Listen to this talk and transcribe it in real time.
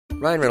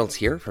Ryan Reynolds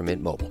here from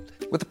Mint Mobile.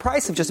 With the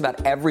price of just about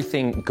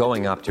everything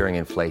going up during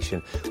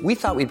inflation, we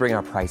thought we'd bring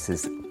our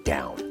prices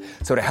down.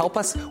 So to help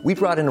us, we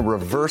brought in a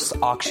reverse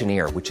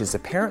auctioneer, which is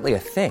apparently a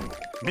thing.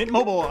 Mint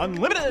Mobile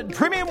Unlimited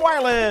Premium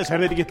Wireless. How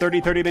to get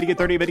 30, 30, bit to get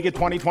 30, bit to get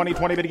 20, 20,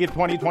 20, bit to get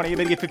 20, 20,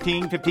 bit to get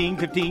 15, 15,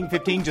 15,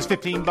 15, just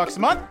 $15 a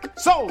month?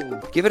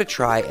 Sold! Give it a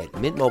try at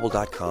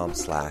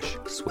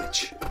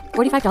mintmobile.com/switch.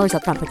 $45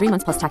 up front for 3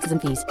 months plus taxes and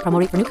fees. Promo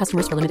rate for new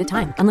customers for limited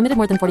time. Unlimited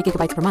more than 40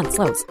 gigabytes per month.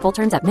 Slows full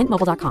terms at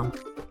mintmobile.com.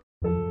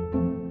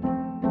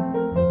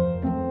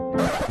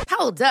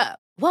 Hold up.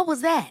 What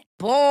was that?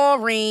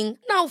 Boring.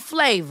 No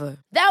flavor.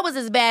 That was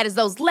as bad as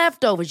those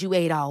leftovers you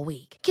ate all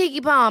week.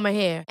 Keke Palmer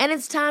here, and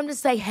it's time to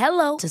say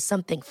hello to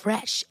something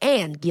fresh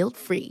and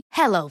guilt-free.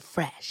 Hello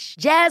Fresh.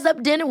 Jazz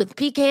up dinner with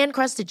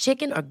pecan-crusted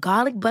chicken or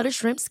garlic butter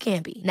shrimp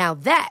scampi. Now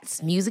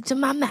that's music to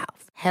my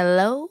mouth.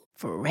 Hello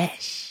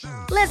Fresh.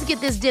 Let's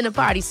get this dinner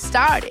party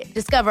started.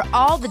 Discover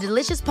all the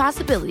delicious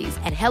possibilities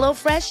at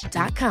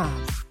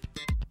hellofresh.com.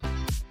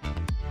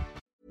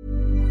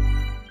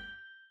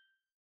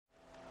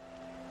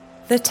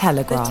 The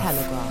Telegraph.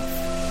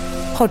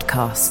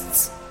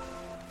 Podcasts.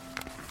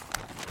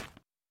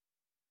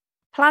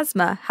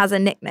 Plasma has a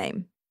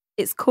nickname.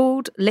 It's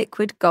called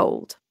liquid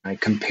gold. I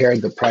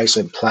compared the price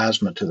of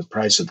plasma to the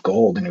price of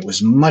gold, and it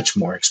was much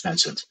more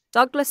expensive.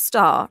 Douglas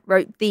Starr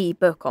wrote the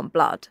book on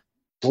blood.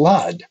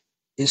 Blood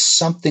is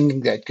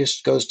something that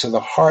just goes to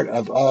the heart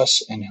of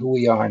us and who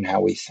we are and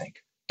how we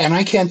think. And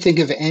I can't think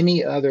of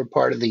any other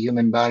part of the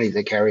human body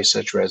that carries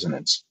such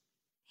resonance.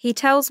 He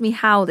tells me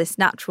how this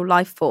natural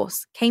life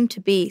force came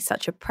to be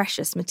such a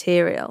precious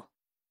material.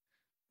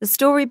 The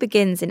story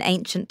begins in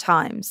ancient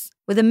times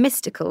with a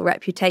mystical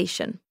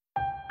reputation.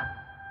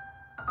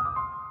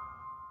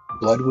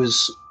 Blood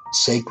was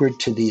sacred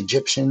to the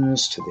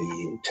Egyptians, to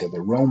the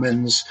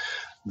Romans.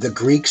 The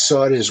Greeks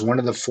saw it as one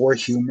of the four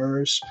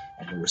humors,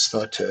 and it was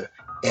thought to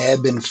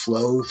ebb and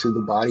flow through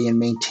the body and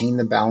maintain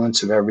the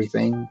balance of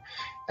everything.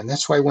 And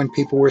that's why when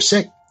people were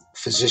sick,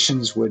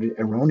 physicians would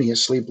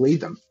erroneously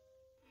bleed them.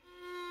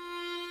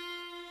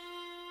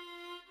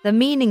 The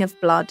meaning of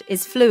blood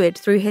is fluid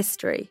through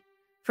history,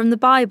 from the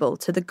Bible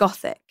to the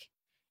Gothic.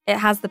 It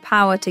has the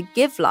power to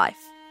give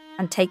life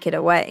and take it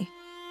away.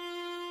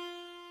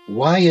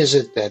 Why is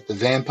it that the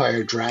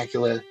vampire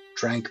Dracula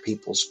drank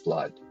people's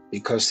blood?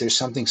 Because there's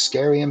something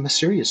scary and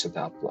mysterious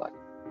about blood.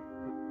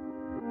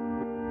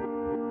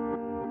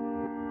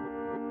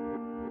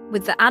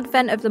 With the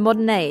advent of the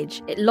modern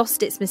age, it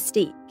lost its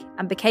mystique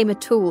and became a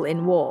tool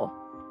in war.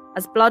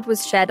 As blood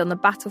was shed on the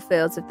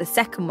battlefields of the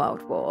Second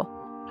World War,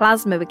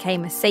 plasma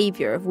became a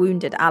saviour of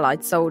wounded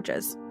Allied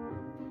soldiers.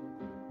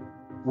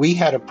 We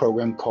had a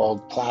program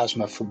called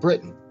Plasma for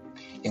Britain,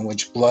 in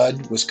which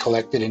blood was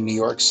collected in New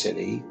York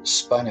City,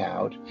 spun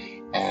out,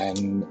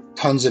 and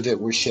tons of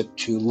it were shipped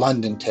to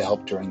London to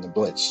help during the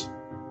Blitz.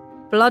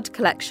 Blood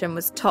collection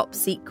was top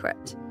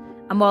secret,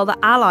 and while the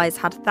Allies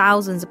had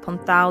thousands upon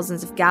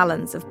thousands of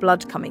gallons of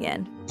blood coming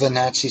in, the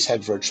Nazis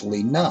had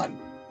virtually none.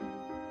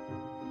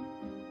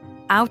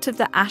 Out of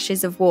the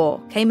ashes of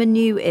war came a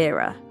new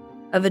era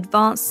of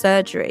advanced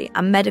surgery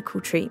and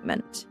medical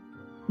treatment.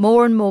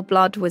 More and more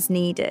blood was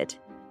needed,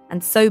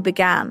 and so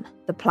began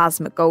the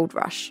plasma gold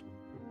rush.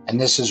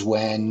 And this is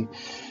when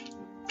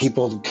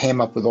people came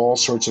up with all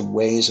sorts of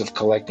ways of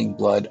collecting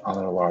blood on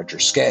a larger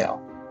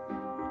scale.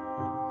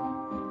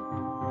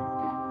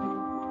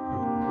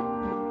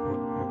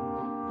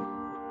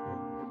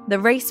 The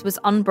race was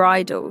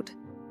unbridled.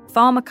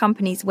 Pharma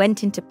companies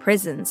went into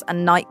prisons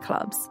and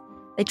nightclubs.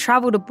 They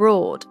travelled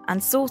abroad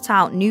and sought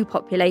out new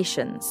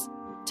populations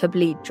to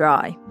bleed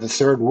dry. The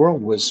Third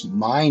World was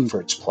mined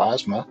for its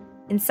plasma.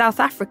 In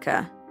South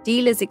Africa,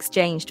 dealers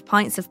exchanged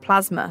pints of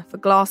plasma for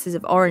glasses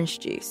of orange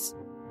juice.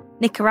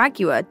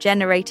 Nicaragua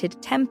generated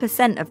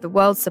 10% of the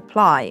world's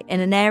supply in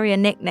an area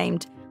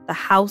nicknamed the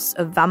House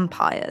of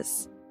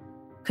Vampires.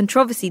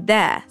 Controversy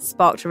there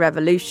sparked a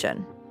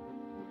revolution.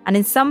 And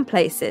in some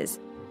places,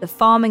 the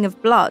farming of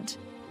blood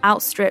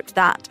outstripped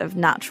that of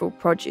natural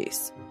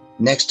produce.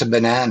 Next to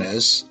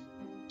bananas,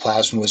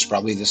 plasma was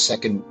probably the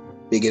second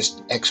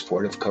biggest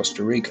export of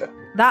Costa Rica.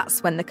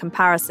 That's when the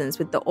comparisons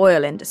with the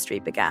oil industry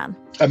began.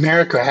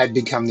 America had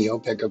become the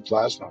OPEC of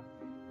plasma.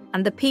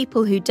 And the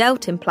people who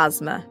dealt in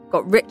plasma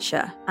got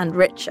richer and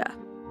richer.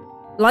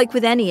 Like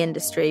with any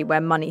industry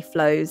where money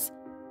flows,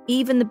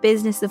 even the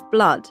business of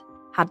blood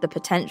had the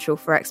potential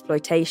for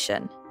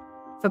exploitation,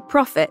 for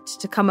profit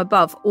to come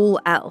above all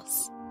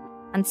else.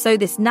 And so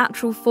this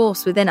natural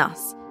force within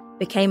us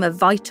became a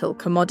vital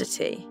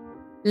commodity,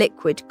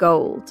 liquid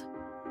gold.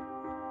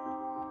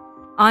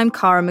 I'm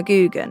Cara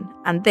McGugan,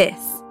 and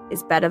this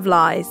is Bed of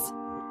Lies,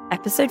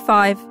 Episode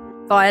 5,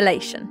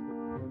 Violation.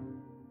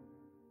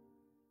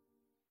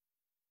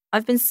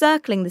 I've been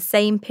circling the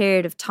same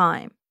period of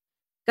time,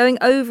 going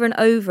over and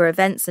over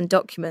events and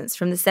documents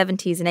from the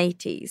 70s and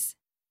 80s.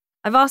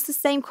 I've asked the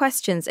same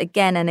questions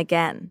again and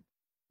again.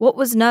 What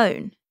was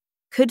known?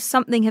 Could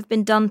something have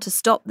been done to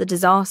stop the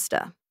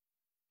disaster?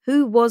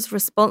 Who was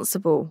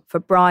responsible for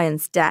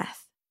Brian's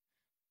death?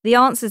 The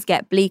answers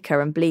get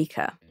bleaker and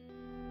bleaker.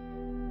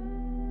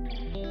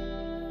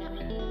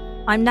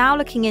 I'm now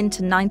looking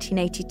into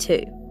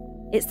 1982.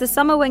 It's the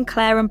summer when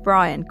Claire and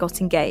Brian got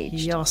engaged.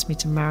 He asked me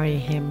to marry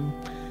him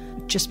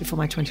just before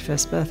my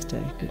 21st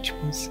birthday, which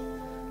was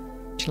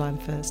July the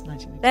 1st,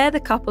 1980. They're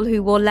the couple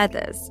who wore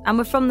leathers and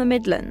were from the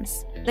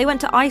Midlands. They went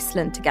to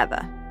Iceland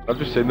together. I've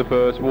just seen the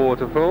first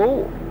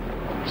waterfall.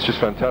 It's just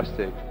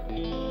fantastic.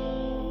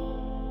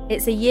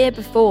 It's a year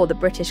before the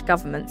British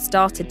government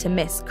started to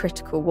miss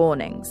critical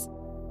warnings.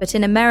 But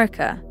in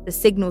America, the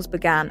signals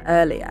began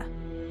earlier.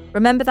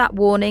 Remember that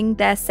warning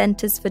their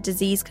Centres for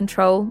Disease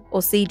Control,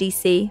 or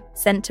CDC,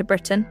 sent to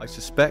Britain? I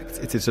suspect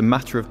it is a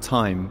matter of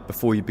time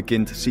before you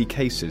begin to see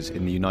cases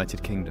in the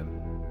United Kingdom.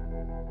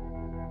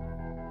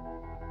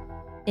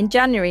 In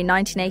January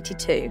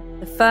 1982,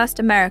 the first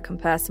American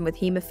person with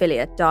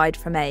haemophilia died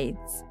from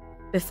AIDS.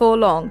 Before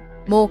long,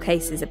 more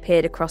cases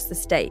appeared across the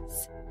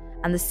states,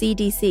 and the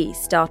CDC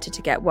started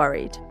to get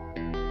worried.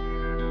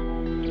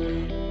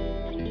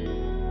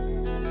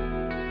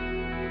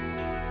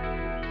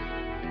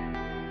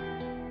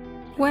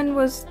 When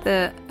was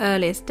the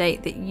earliest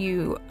date that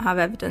you have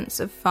evidence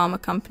of pharma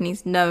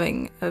companies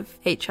knowing of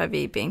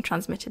HIV being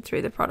transmitted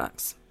through the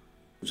products?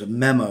 It was a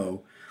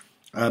memo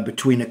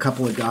between a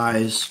couple of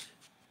guys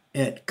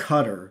at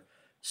Cutter.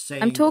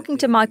 I'm talking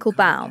to Michael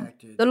Baum,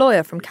 the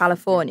lawyer from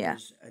California.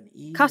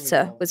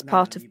 Cutter was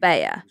part of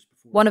Bayer,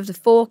 one of the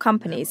 4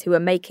 companies who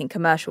were making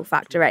commercial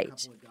Factor VIII.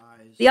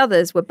 The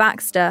others were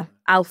Baxter,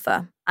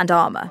 Alpha, and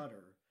Armour.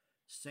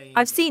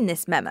 I've seen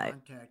this memo.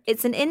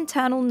 It's an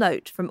internal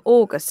note from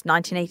August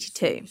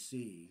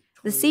 1982.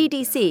 The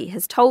CDC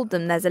has told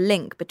them there's a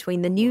link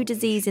between the new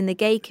disease in the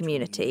gay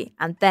community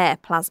and their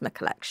plasma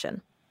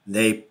collection.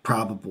 They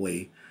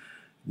probably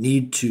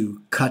need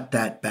to cut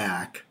that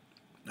back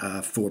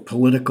for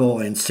political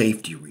and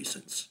safety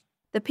reasons.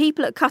 The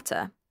people at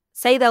Cutter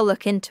say they'll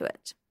look into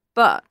it,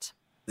 but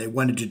they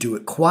wanted to do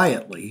it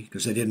quietly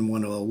because they didn't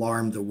want to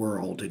alarm the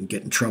world and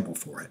get in trouble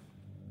for it.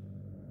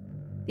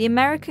 The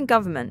American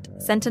government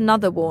sent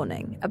another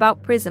warning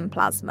about prison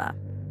plasma,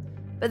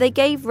 but they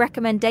gave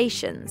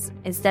recommendations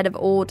instead of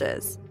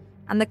orders,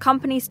 and the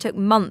companies took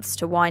months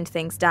to wind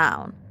things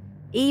down,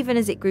 even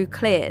as it grew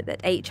clear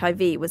that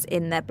HIV was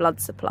in their blood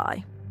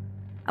supply.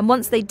 And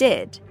once they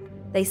did,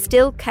 they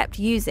still kept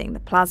using the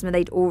plasma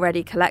they'd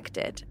already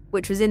collected,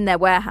 which was in their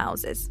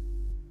warehouses.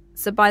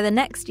 So by the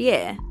next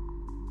year,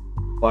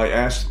 I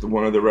asked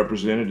one of the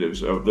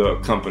representatives of the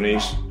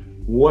companies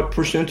what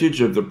percentage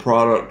of the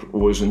product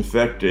was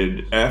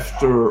infected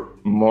after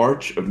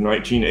March of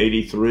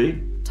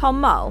 1983. Tom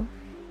Mull,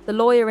 the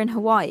lawyer in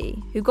Hawaii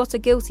who got a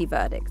guilty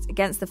verdict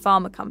against the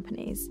pharma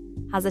companies,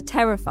 has a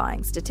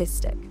terrifying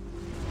statistic.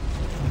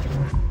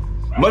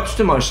 Much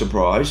to my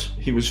surprise,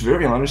 he was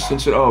very honest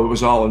and said, it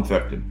was all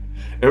infected.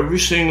 Every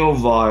single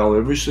vial,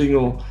 every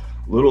single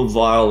little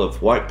vial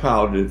of white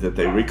powder that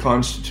they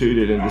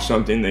reconstituted into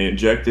something they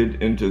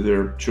injected into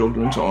their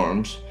children's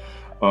arms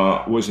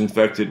was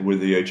infected with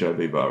the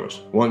HIV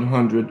virus.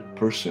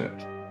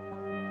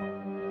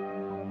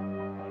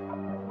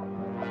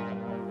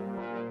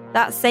 100%.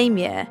 That same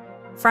year,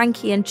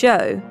 Frankie and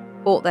Joe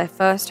bought their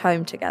first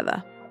home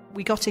together.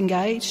 We got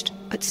engaged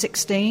at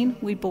 16.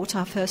 We bought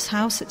our first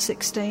house at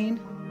 16.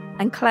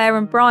 And Claire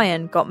and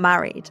Brian got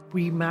married.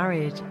 We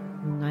married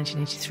in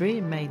 1983,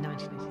 in May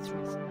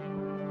 1983.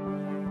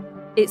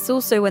 It's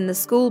also when the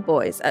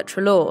schoolboys at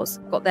Trelaws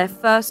got their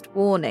first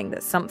warning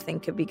that something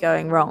could be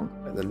going wrong.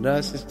 The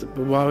nurses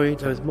were worried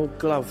there was more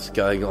gloves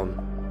going on.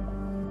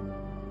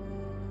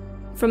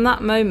 From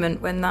that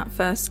moment when that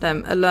first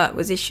alert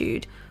was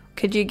issued,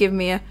 could you give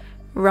me a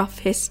rough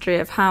history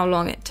of how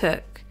long it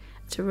took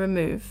to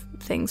remove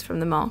things from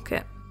the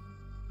market?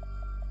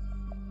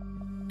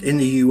 In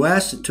the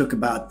US, it took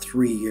about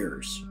 3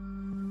 years.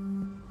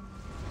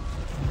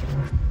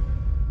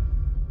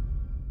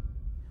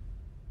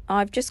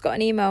 I've just got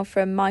an email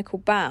from Michael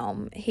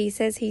Baum. He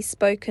says he's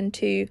spoken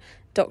to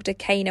Dr.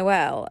 Kay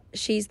Noel.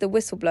 She's the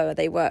whistleblower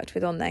they worked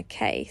with on their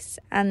case,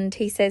 and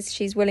he says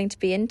she's willing to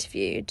be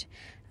interviewed.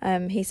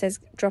 He says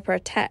drop her a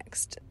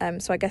text,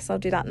 so I guess I'll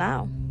do that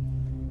now.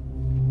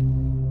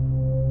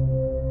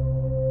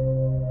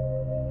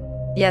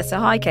 Yeah, so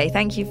hi Kay,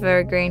 thank you for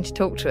agreeing to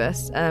talk to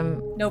us.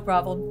 No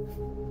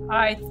problem.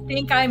 I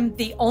think I'm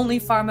the only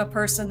pharma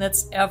person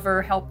that's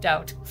ever helped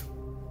out.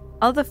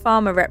 Other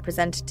pharma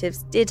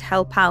representatives did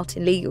help out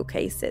in legal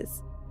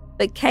cases,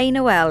 but Kay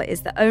Noel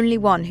is the only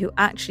one who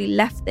actually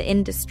left the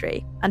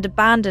industry and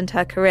abandoned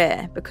her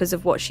career because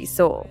of what she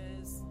saw.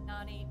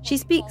 She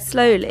speaks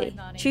slowly,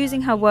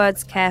 choosing her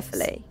words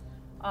carefully.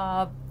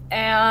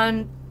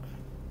 And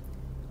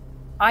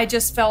I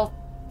just felt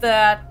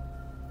that,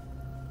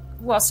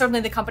 well,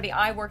 certainly the company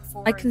I worked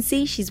for... I can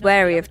see she's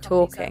wary of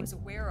talking,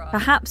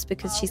 perhaps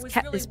because she's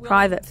kept this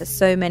private for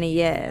so many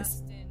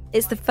years.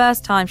 It's the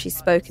first time she's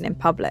spoken in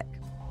public.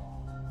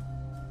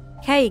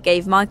 Kay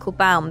gave Michael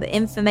Baum the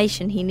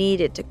information he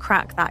needed to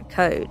crack that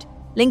code,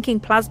 linking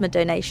plasma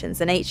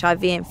donations and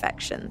HIV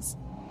infections,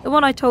 the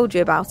one I told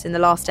you about in the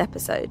last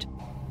episode.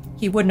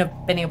 He wouldn't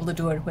have been able to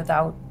do it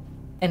without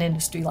an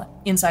industry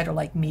insider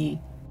like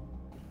me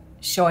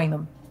showing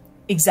them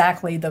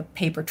exactly the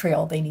paper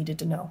trail they needed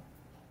to know.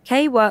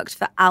 Kay worked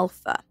for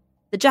Alpha,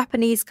 the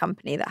Japanese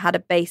company that had a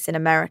base in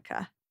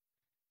America.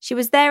 She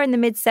was there in the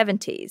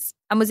mid-70s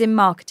and was in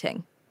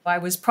marketing. I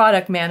was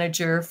product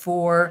manager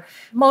for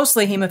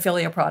mostly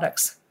hemophilia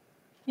products.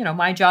 You know,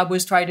 my job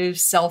was try to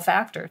sell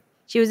Factor.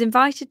 She was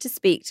invited to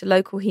speak to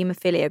local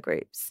haemophilia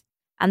groups,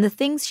 and the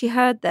things she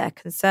heard there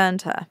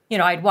concerned her. You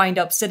know, I'd wind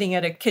up sitting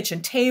at a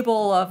kitchen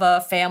table of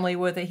a family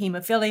with a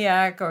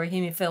hemophiliac or a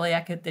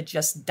hemophiliac that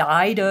just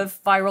died of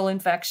viral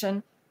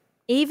infection.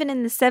 Even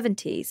in the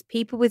 70s,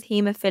 people with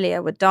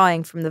haemophilia were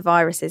dying from the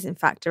viruses in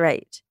Factor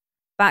VIII.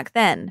 Back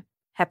then,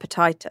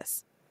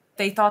 hepatitis.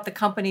 They thought the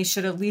company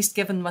should at least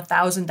give them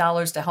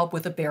 $1,000 to help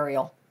with a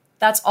burial.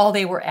 That's all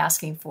they were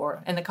asking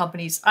for. And the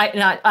companies,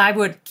 I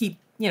would keep,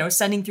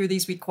 sending through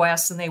these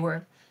requests, and they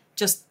were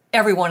just,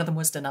 every one of them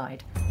was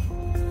denied.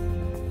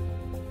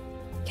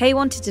 Kay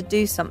wanted to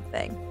do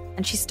something,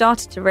 and she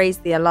started to raise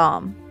the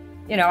alarm.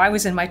 I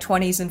was in my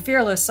 20s and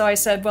fearless, so I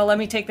said, well, let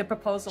me take the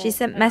proposal. She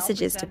sent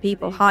messages to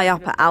people high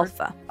up at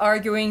Alpha,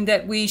 arguing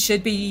that we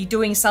should be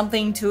doing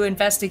something to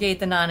investigate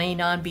the non-A,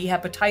 non-B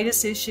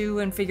hepatitis issue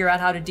and figure out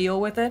how to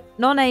deal with it.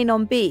 Non-A,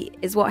 non-B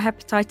is what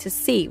hepatitis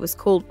C was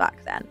called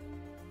back then.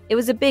 It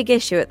was a big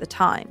issue at the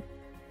time,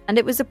 and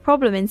it was a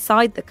problem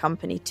inside the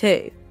company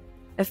too.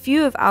 A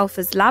few of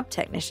Alpha's lab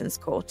technicians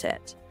caught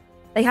it.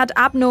 They had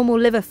abnormal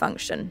liver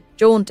function,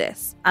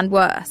 jaundice, and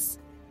worse.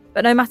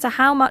 But no matter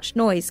how much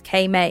noise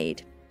Kay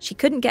made, she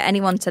couldn't get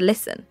anyone to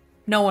listen.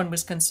 No one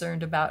was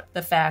concerned about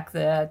the fact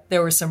that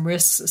there were some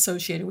risks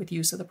associated with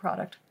use of the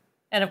product.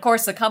 And of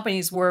course, the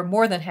companies were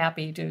more than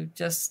happy to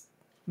just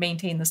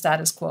maintain the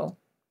status quo.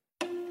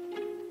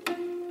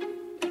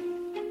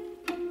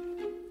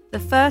 The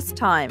first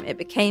time it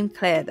became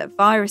clear that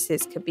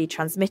viruses could be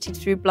transmitted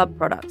through blood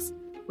products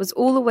was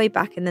all the way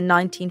back in the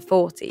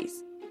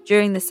 1940s,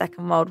 during the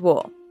Second World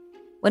War,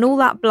 when all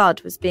that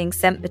blood was being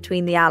sent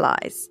between the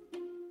Allies.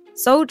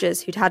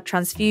 Soldiers who'd had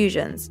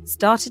transfusions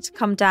started to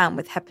come down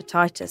with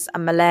hepatitis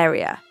and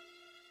malaria.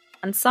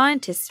 And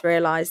scientists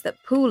realised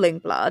that pooling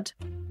blood,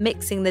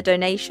 mixing the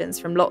donations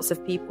from lots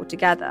of people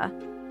together,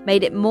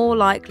 made it more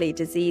likely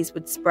disease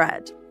would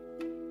spread.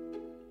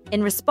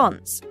 In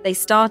response, they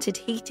started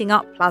heating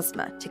up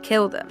plasma to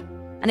kill them,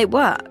 and it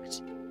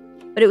worked.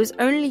 But it was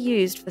only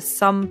used for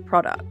some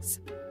products.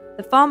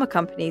 The pharma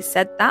companies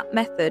said that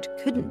method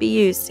couldn't be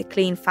used to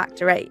clean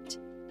Factor VIII,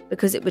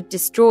 because it would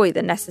destroy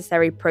the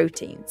necessary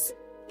proteins.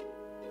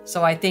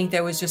 So I think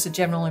there was just a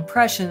general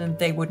impression that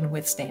they wouldn't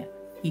withstand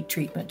heat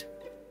treatment.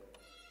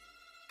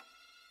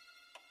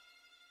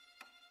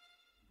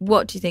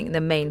 What do you think the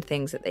main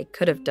things that they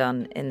could have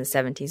done in the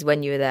 70s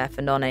when you were there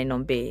for non-A,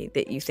 non-B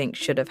that you think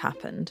should have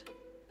happened?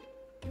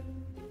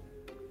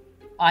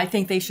 I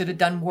think they should have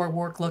done more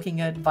work looking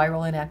at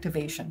viral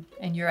inactivation.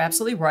 And you're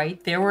absolutely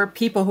right. There were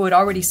people who had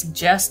already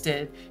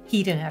suggested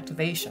heat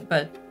inactivation,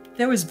 but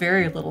there was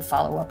very little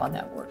follow-up on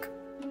that work.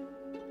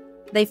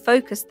 They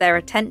focused their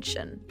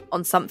attention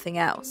on something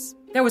else.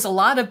 There was a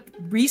lot of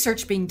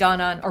research being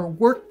done on, or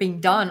work being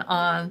done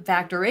on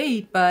Factor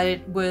VIII, but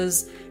it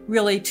was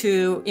really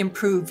to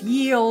improve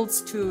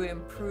yields, to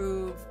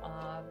improve...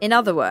 In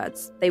other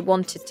words, they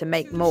wanted to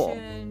make more.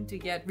 To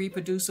get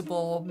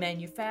reproducible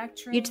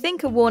manufacturing. You'd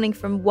think a warning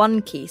from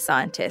one key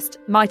scientist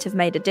might have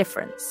made a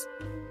difference.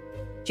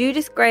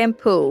 Judith Graham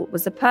Poole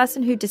was the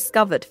person who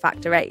discovered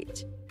Factor VIII,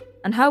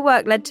 and her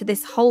work led to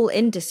this whole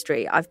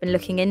industry I've been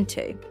looking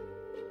into.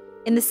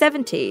 In the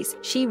 70s,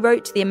 she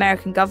wrote to the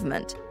American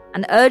government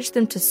and urged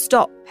them to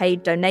stop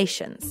paid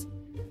donations.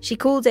 She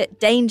called it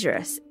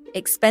dangerous,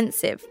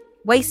 expensive,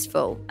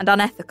 wasteful, and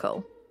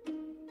unethical.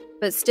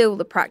 But still,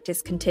 the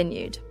practice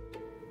continued.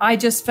 I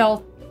just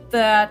felt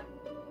that,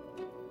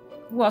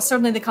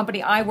 certainly the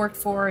company I worked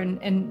for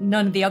and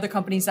none of the other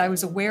companies I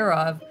was aware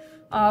of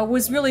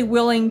was really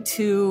willing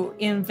to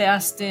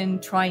invest in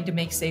trying to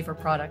make safer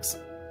products.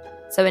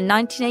 So in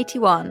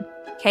 1981,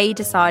 Kay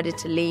decided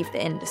to leave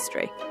the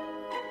industry.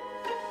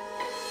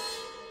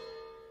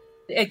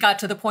 It got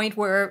to the point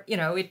where,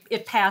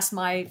 it passed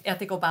my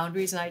ethical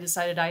boundaries, and I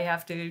decided I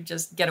have to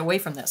just get away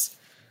from this.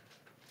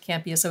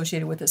 Can't be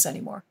associated with this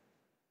anymore.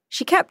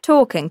 She kept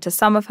talking to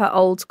some of her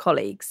old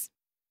colleagues.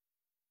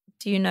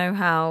 Do you know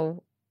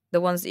how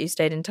the ones that you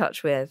stayed in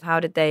touch with, how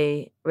did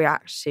they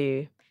react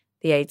to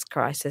the AIDS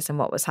crisis and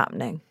what was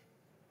happening?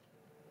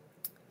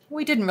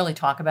 We didn't really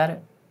talk about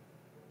it.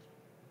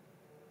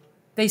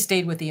 They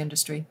stayed with the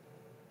industry.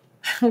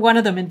 One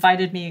of them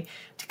invited me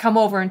to come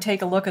over and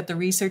take a look at the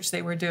research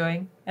they were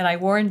doing, and I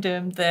warned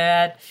him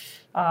that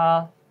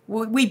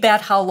we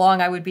bet how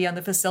long I would be on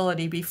the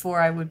facility before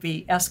I would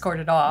be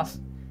escorted off.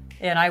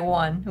 And I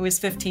won. It was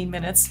 15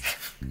 minutes.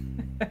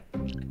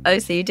 Oh,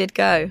 so you did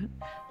go?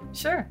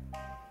 Sure.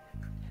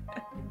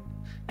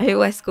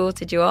 Who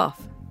escorted you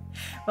off?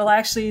 Well,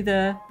 actually,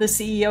 the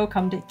CEO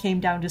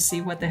came down to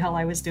see what the hell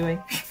I was doing.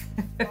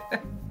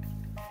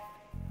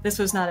 This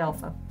was not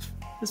Alpha.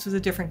 This was a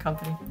different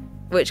company.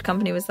 Which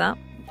company was that?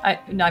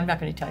 I'm not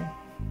going to tell you.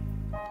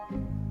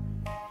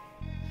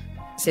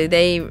 So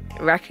they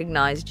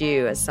recognised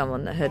you as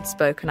someone that had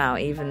spoken out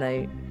even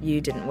though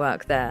you didn't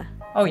work there?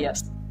 Oh,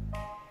 yes.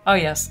 Oh,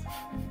 yes.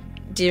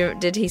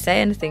 Did he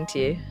say anything to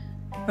you?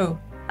 Who?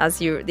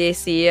 The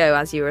CEO,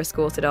 as you were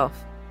escorted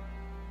off?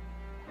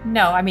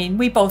 No, I mean,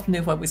 we both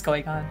knew what was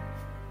going on.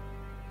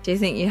 Do you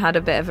think you had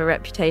a bit of a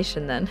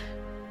reputation then?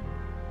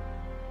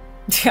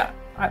 Yeah.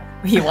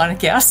 You want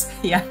to guess?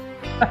 Yeah.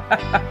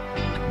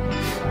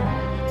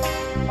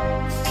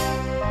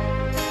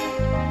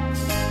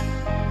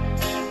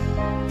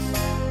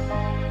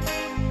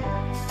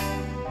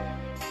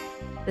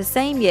 The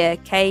same year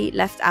Kay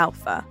left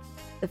Alpha,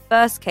 the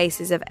first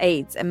cases of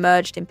AIDS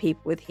emerged in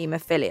people with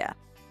haemophilia.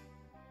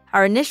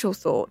 Her initial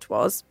thought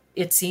was,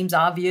 it seems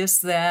obvious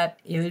that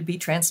it would be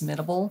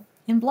transmittable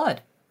in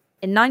blood.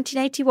 In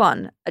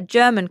 1981, a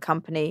German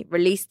company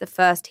released the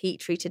first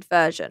heat-treated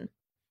version.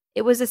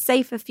 It was a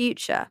safer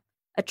future,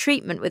 a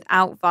treatment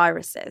without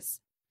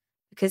viruses,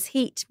 because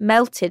heat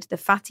melted the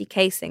fatty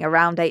casing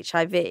around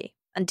HIV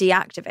and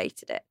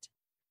deactivated it.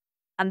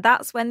 And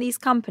that's when these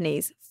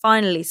companies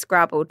finally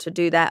scrabbled to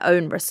do their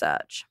own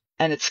research.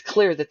 And it's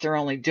clear that they're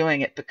only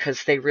doing it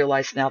because they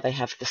realize now they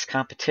have this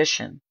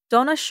competition.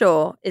 Donna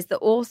Shaw is the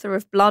author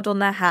of Blood on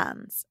Their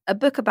Hands, a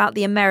book about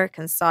the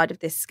American side of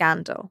this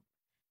scandal.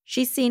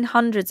 She's seen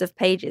hundreds of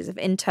pages of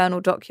internal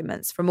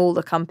documents from all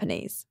the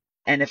companies.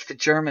 And if the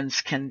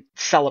Germans can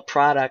sell a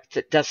product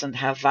that doesn't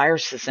have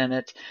viruses in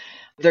it,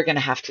 they're going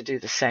to have to do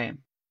the same.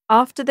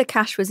 After the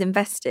cash was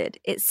invested,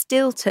 it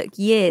still took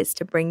years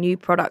to bring new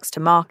products to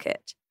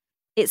market.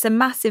 It's a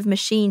massive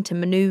machine to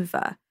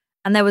maneuver,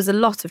 and there was a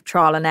lot of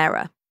trial and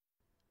error.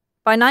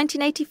 By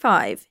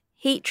 1985,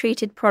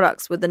 heat-treated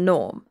products were the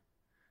norm.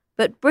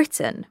 But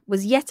Britain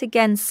was yet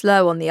again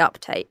slow on the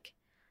uptake.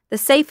 The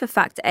safer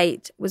Factor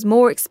 8 was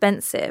more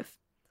expensive,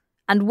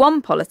 and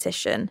one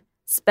politician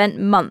spent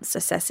months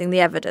assessing the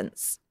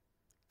evidence.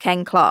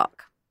 Ken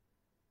Clarke.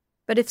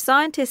 But if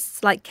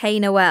scientists like Kay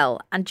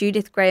Noel and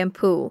Judith Graham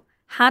Poole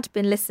had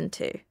been listened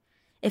to,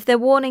 if their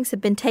warnings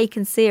had been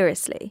taken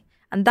seriously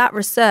and that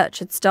research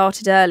had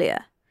started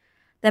earlier,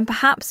 then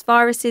perhaps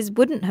viruses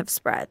wouldn't have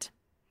spread.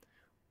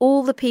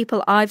 All the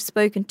people I've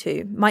spoken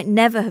to might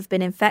never have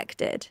been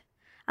infected,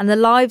 and the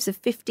lives of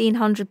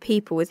 1,500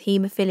 people with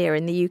haemophilia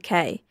in the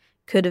UK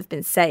could have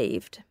been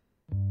saved.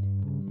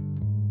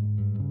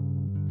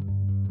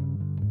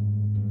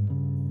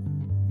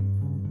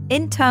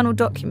 Internal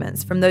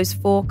documents from those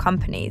 4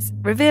 companies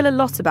reveal a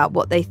lot about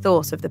what they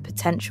thought of the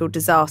potential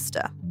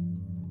disaster.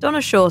 Donna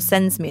Shaw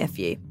sends me a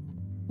few.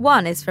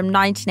 One is from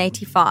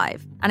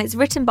 1985, and it's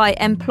written by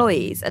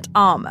employees at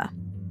Armour.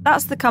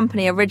 That's the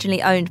company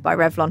originally owned by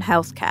Revlon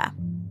Healthcare.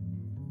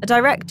 A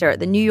director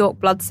at the New York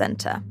Blood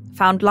Center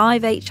found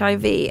live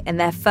HIV in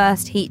their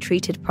first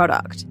heat-treated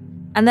product,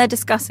 and they're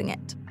discussing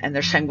it. And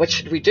they're saying, what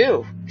should we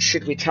do?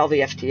 Should we tell the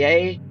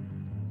FDA?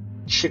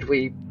 Should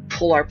we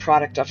pull our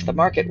product off the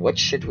market? What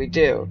should we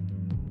do?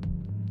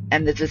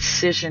 And the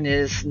decision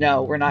is,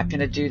 no, we're not going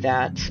to do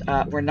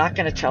that. We're not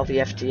going to tell the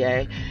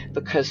FDA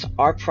because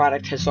our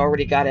product has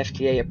already got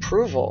FDA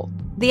approval.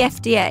 The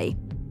FDA,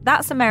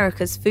 that's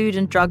America's Food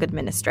and Drug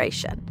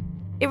Administration.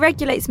 It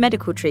regulates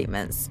medical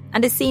treatments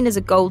and is seen as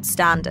a gold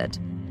standard.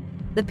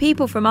 The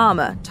people from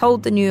Armour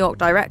told the New York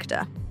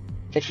director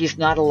that he's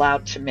not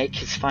allowed to make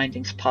his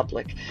findings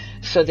public.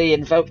 So they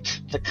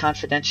invoked the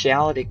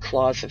confidentiality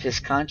clause of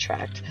his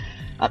contract,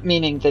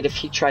 meaning that if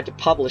he tried to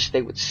publish,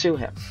 they would sue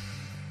him.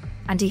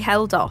 And he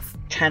held off.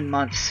 10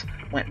 months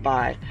went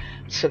by,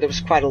 so there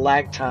was quite a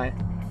lag time.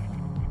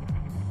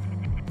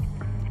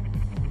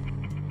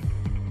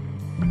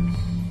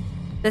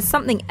 There's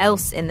something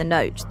else in the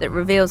note that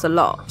reveals a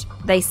lot.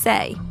 They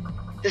say,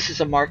 this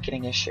is a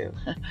marketing issue.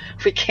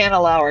 We can't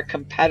allow our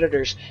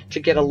competitors to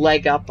get a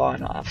leg up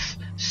on us.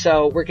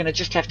 So we're going to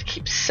just have to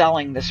keep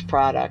selling this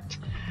product.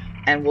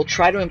 And we'll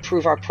try to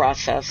improve our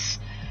process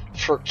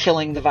for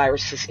killing the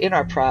viruses in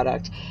our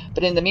product.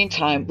 But in the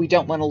meantime, we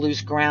don't want to lose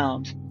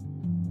ground.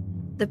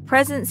 The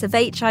presence of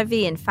HIV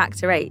in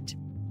Factor 8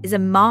 is a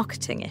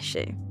marketing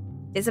issue.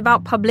 It's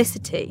about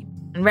publicity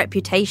and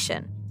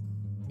reputation.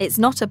 It's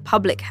not a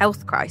public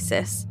health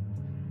crisis.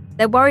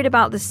 They're worried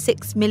about the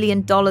 $6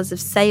 million of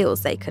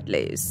sales they could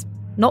lose,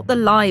 not the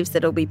lives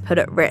that'll be put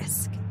at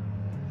risk.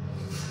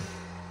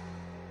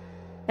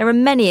 There are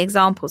many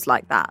examples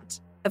like that,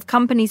 of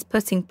companies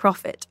putting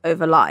profit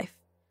over life.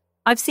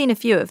 I've seen a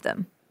few of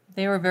them.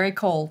 They were very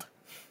cold.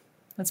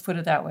 Let's put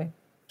it that way.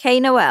 Kay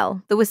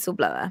Noel, the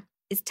whistleblower,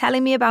 is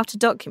telling me about a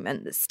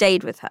document that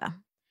stayed with her.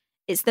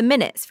 It's the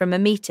minutes from a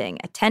meeting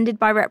attended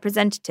by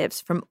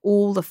representatives from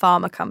all the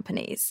pharma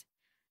companies.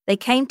 They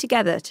came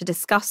together to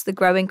discuss the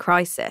growing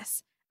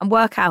crisis and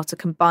work out a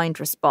combined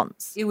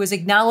response. It was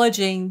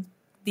acknowledging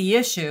the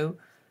issue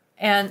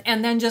and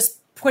then just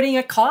putting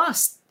a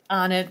cost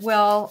on it.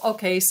 Well,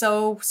 okay,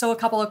 so a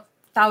couple of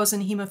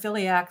thousand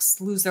hemophiliacs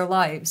lose their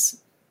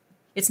lives.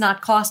 It's not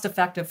cost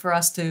effective for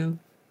us to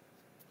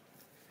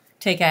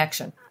take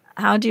action.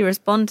 How do you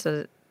respond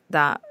to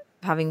that,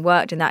 having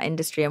worked in that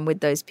industry and with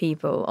those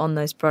people on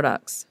those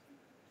products?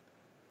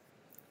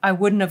 I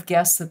wouldn't have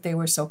guessed that they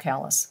were so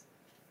callous.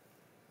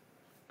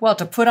 Well,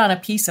 to put on a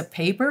piece of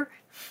paper,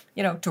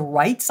 to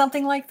write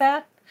something like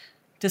that,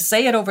 To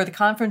say it over the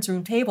conference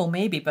room table,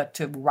 maybe, but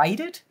to write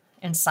it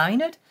and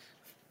sign it?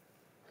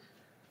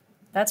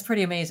 That's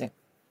pretty amazing.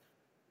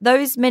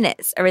 Those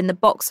minutes are in the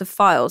box of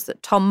files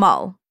that Tom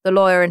Mull, the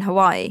lawyer in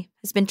Hawaii,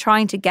 has been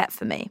trying to get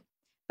for me,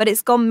 but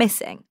it's gone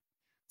missing.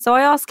 So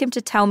I ask him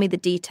to tell me the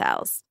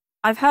details.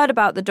 I've heard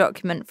about the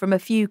document from a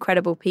few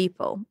credible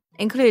people,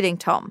 including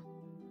Tom.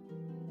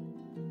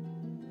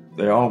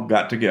 They all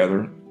got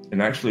together,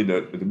 and actually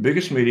the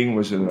biggest meeting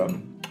was at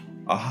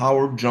a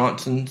Howard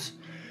Johnson's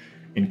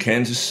in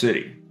Kansas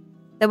City.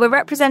 There were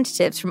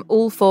representatives from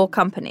all 4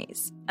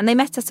 companies, and they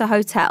met at a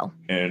hotel.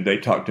 And they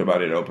talked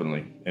about it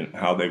openly and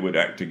how they would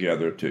act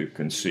together to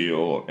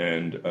conceal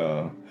and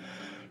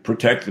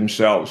protect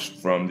themselves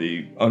from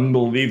the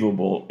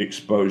unbelievable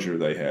exposure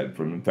they had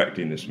from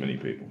infecting this many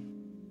people.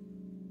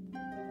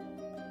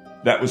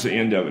 That was the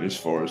end of it as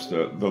far as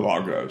the law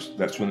goes.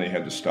 That's when they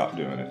had to stop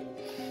doing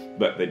it.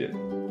 But they did.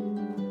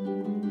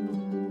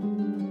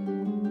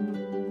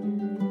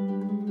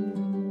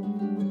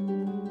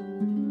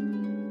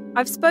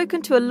 I've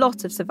spoken to a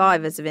lot of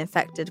survivors of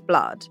infected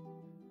blood,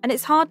 and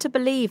it's hard to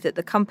believe that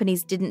the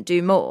companies didn't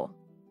do more,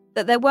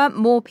 that there weren't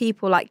more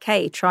people like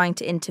Kay trying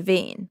to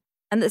intervene,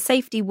 and that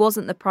safety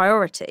wasn't the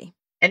priority.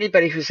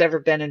 Anybody who's ever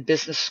been in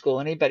business school,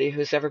 anybody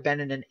who's ever been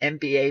in an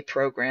MBA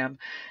program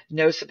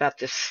knows about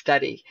this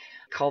study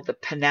called the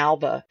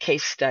Penalba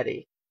case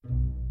study.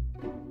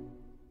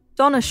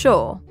 Donna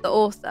Shaw, the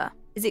author,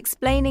 is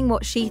explaining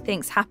what she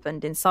thinks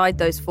happened inside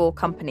those 4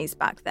 companies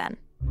back then.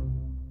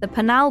 The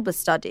Penalba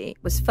study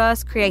was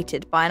first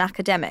created by an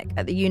academic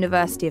at the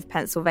University of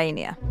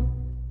Pennsylvania.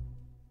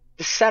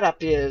 The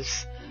setup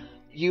is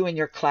you and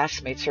your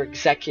classmates are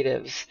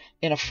executives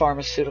in a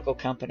pharmaceutical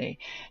company,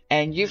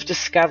 and you've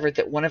discovered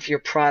that one of your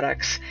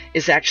products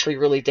is actually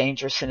really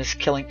dangerous and is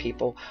killing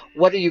people.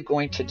 What are you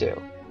going to do?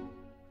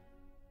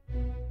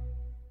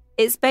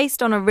 It's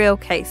based on a real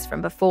case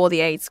from before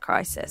the AIDS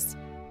crisis.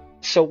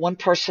 So one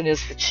person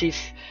is the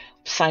chief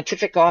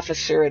scientific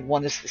officer and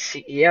one is the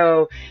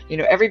CEO. You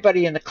know,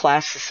 everybody in the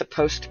class is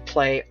supposed to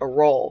play a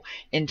role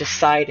in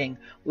deciding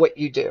what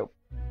you do.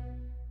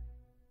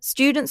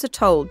 Students are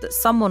told that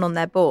someone on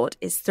their board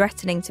is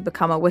threatening to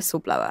become a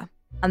whistleblower,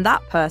 and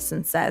that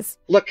person says,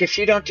 "Look, if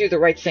you don't do the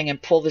right thing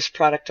and pull this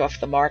product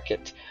off the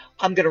market,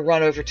 I'm going to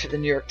run over to the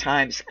New York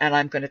Times and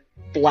I'm going to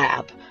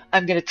blab.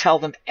 I'm going to tell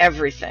them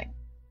everything."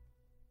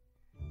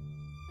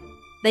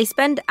 They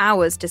spend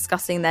hours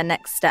discussing their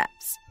next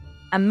steps,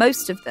 and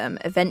most of them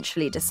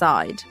eventually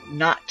decide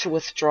not to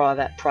withdraw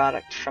that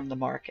product from the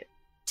market,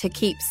 to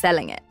keep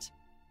selling it.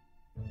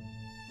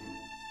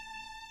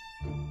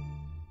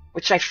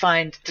 Which I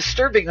find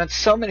disturbing on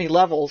so many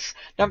levels.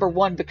 Number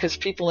one, because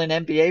people in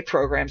MBA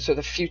programs are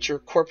the future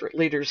corporate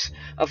leaders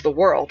of the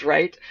world,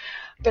 right?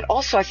 But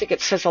also I think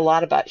it says a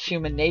lot about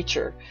human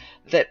nature,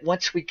 that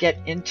once we get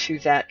into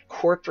that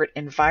corporate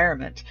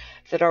environment,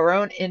 that our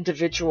own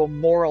individual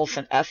morals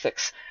and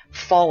ethics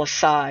fall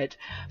aside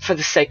for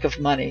the sake of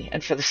money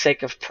and for the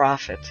sake of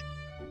profit.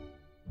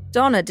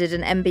 Donna did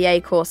an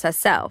MBA course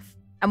herself,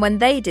 and when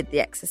they did the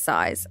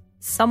exercise,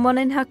 someone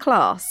in her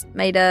class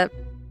made a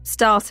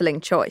startling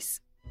choice.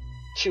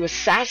 To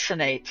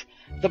assassinate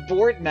the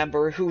board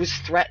member who was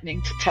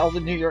threatening to tell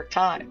the New York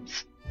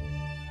Times.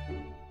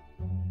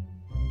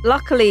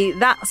 Luckily,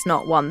 that's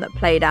not one that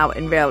played out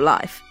in real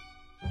life.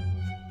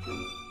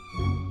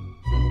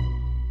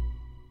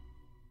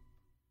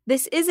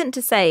 This isn't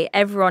to say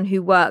everyone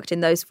who worked in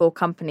those 4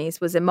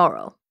 companies was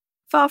immoral.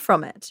 Far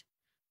from it.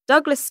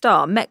 Douglas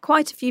Starr met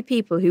quite a few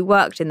people who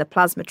worked in the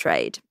plasma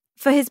trade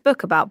for his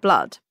book about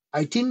blood.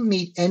 I didn't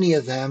meet any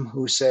of them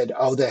who said,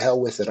 "Oh, the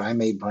hell with it, I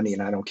made money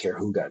and I don't care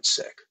who got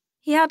sick."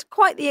 He had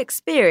quite the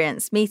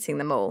experience meeting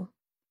them all.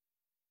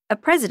 A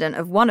president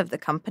of one of the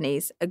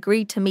companies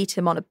agreed to meet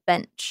him on a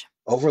bench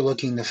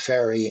overlooking the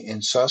ferry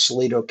in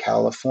Sausalito,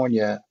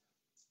 California,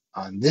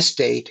 on this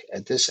date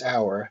at this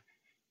hour,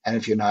 and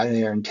if you're not in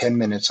there in 10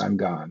 minutes, I'm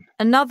gone.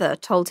 Another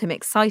told him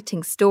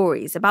exciting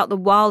stories about the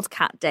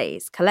Wildcat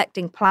days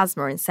collecting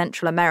plasma in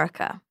Central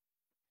America.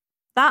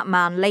 That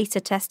man later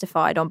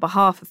testified on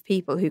behalf of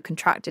people who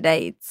contracted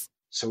AIDS.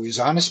 So he was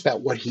honest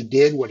about what he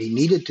did, what he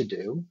needed to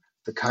do,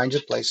 the kinds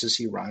of places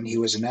he ran. He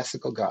was an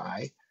ethical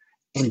guy,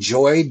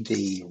 enjoyed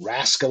the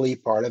rascally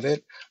part of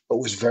it, but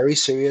was very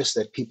serious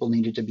that people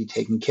needed to be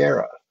taken care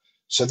of.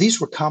 So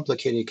these were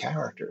complicated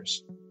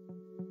characters.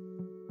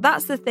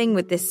 That's the thing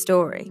with this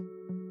story.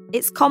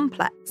 It's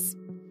complex.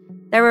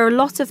 There are a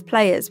lot of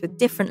players with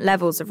different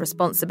levels of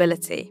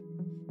responsibility,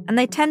 and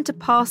they tend to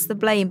pass the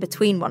blame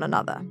between one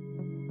another.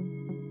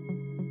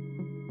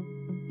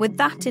 With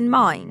that in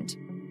mind,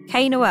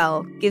 Kay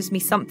Noel gives me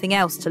something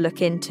else to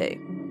look into.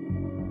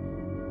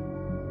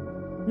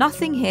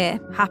 Nothing here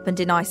happened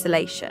in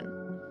isolation,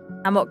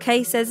 and what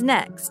Kay says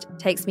next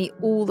takes me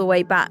all the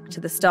way back to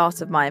the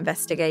start of my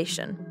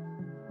investigation.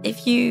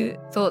 If you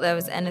thought there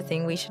was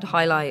anything we should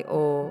highlight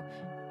or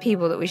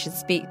people that we should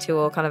speak to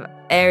or kind of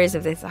areas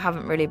of this that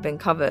haven't really been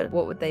covered,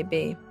 what would they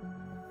be?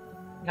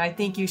 I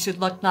think you should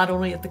look not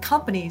only at the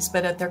companies,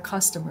 but at their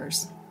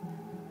customers,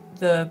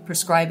 the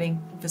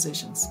prescribing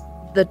physicians.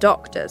 The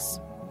doctors.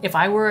 If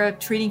I were a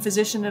treating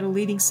physician at a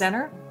leading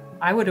center,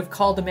 I would have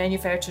called the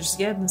manufacturers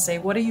together and say,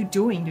 what are you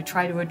doing to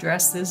try to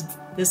address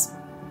this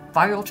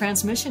viral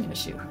transmission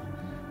issue?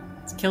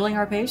 It's killing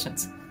our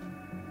patients.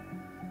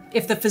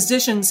 If the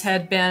physicians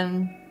had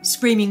been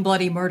screaming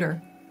bloody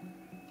murder,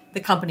 the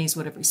companies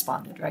would have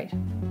responded, right?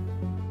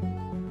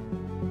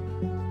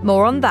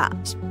 More on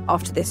that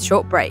after this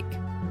short break.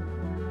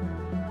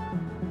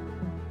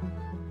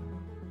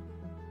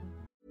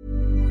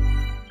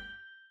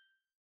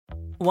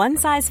 One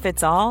size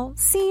fits all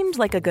seemed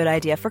like a good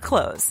idea for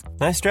clothes.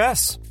 Nice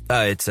dress.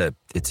 It's a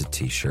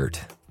t-shirt.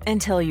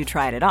 Until you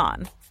tried it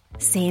on.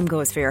 Same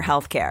goes for your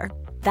healthcare.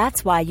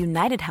 That's why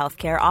United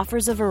Healthcare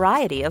offers a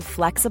variety of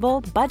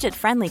flexible,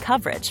 budget-friendly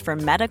coverage for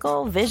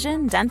medical,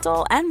 vision,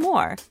 dental, and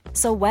more.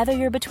 So whether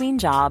you're between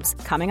jobs,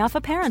 coming off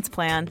a parent's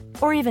plan,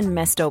 or even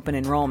missed open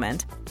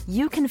enrollment,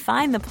 you can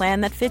find the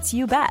plan that fits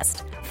you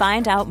best.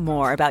 Find out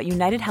more about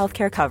United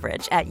Healthcare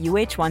coverage at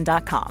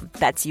uh1.com.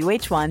 That's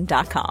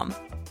uh1.com.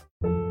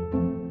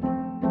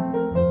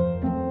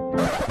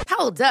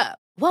 Hold up.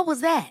 What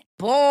was that?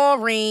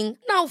 Boring.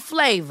 No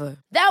flavor.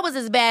 That was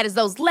as bad as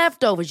those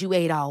leftovers you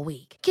ate all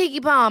week.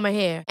 Keke Palmer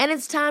here, and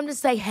it's time to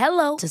say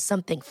hello to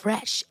something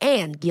fresh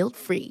and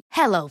guilt-free.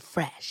 Hello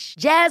Fresh.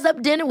 Jazz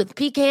up dinner with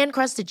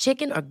pecan-crusted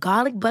chicken or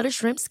garlic butter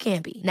shrimp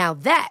scampi. Now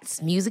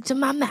that's music to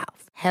my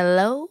mouth.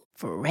 Hello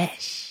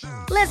Fresh.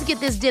 Let's get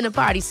this dinner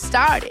party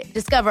started.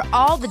 Discover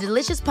all the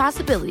delicious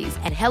possibilities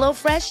at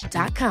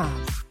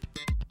hellofresh.com.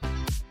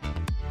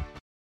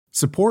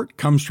 Support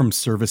comes from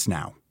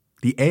ServiceNow,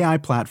 the AI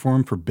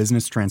platform for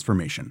business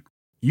transformation.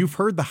 You've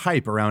heard the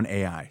hype around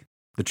AI.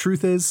 The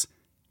truth is,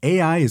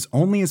 AI is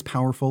only as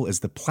powerful as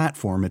the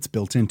platform it's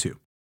built into.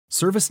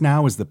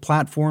 ServiceNow is the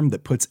platform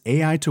that puts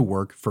AI to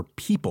work for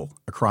people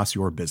across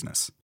your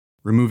business,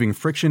 removing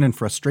friction and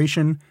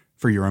frustration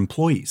for your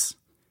employees,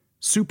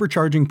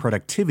 supercharging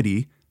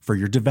productivity for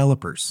your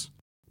developers,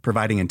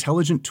 providing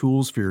intelligent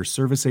tools for your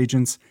service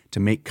agents to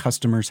make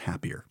customers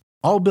happier.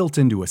 All built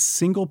into a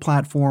single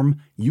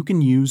platform you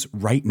can use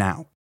right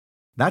now.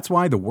 That's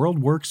why the world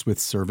works with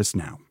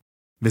ServiceNow.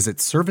 Visit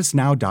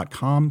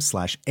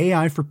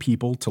servicenow.com/AI for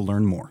people to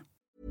learn more.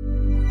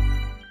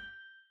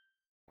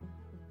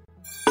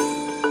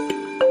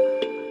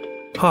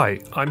 Hi,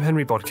 I'm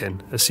Henry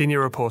Bodkin, a senior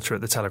reporter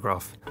at The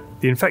Telegraph.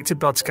 The infected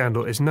blood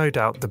scandal is no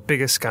doubt the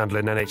biggest scandal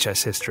in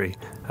NHS history,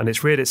 and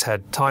it's reared its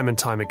head time and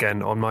time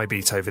again on my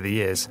beat over the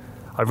years.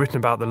 I've written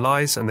about the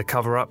lies and the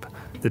cover-up,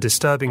 the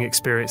disturbing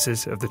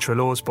experiences of the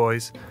Trelaws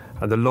boys,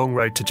 and the long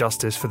road to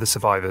justice for the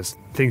survivors,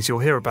 things you'll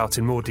hear about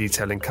in more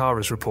detail in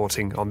Cara's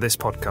reporting on this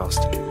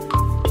podcast.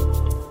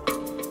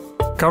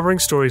 Covering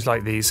stories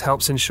like these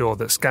helps ensure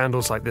that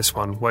scandals like this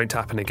one won't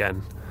happen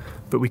again.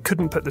 But we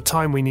couldn't put the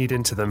time we need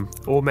into them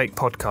or make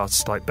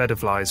podcasts like Bed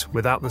of Lies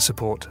without the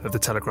support of the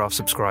Telegraph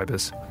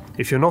subscribers.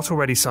 If you're not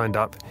already signed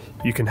up,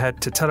 you can head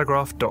to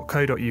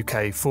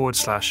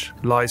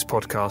telegraph.co.uk/lies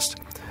podcast,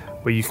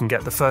 where you can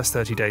get the first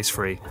 30 days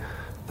free.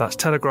 That's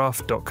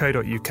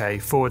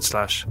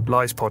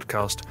telegraph.co.uk/lies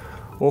podcast,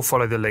 or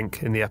follow the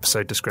link in the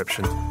episode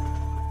description.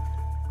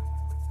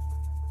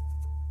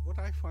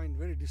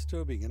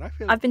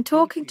 I've been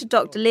talking to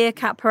Dr. Leah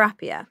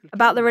Katparapia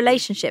about the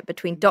relationship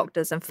between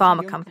doctors and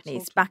pharma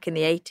companies back in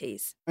the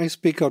 80s. I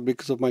speak out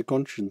because of my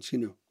conscience,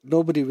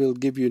 Nobody will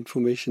give you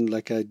information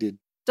like I did.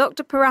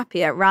 Dr.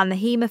 Parapia ran the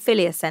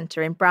Haemophilia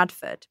Centre in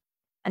Bradford,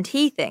 and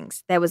he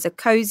thinks there was a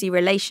cosy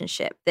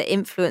relationship that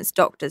influenced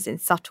doctors in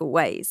subtle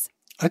ways.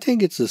 I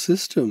think it's a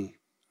system.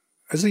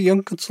 As a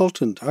young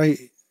consultant,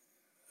 I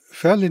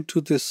fell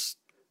into this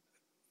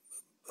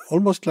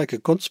almost like a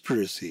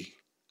conspiracy.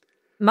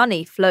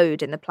 Money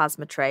flowed in the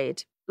plasma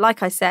trade.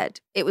 Like I said,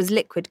 it was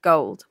liquid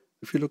gold.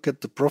 If you look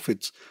at the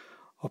profits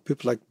of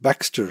people like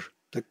Baxter,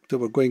 they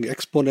were going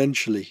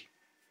exponentially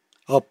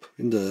up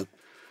in the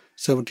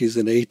 70s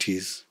and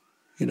 80s.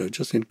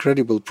 Just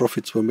incredible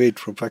profits were made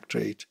from Factor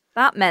VIII.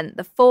 That meant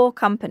the four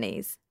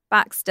companies,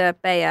 Baxter,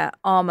 Bayer,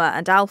 Armour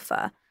and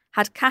Alpha,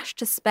 had cash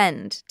to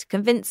spend to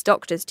convince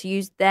doctors to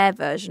use their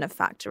version of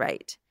Factor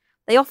VIII.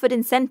 They offered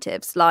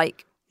incentives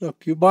like,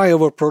 look, you buy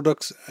our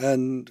products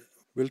and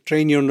we'll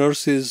train your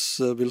nurses,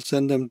 we'll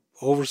send them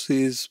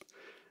overseas,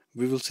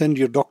 we will send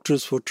your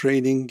doctors for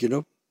training,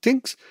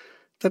 things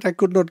that I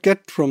could not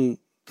get from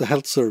the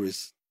health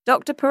service.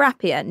 Dr.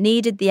 Parapia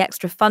needed the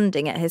extra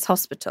funding at his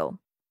hospital.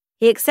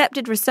 He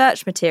accepted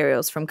research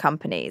materials from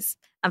companies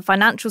and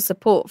financial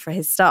support for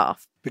his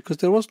staff. Because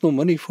there was no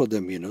money for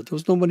them, there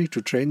was no money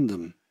to train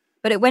them.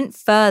 But it went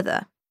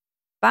further.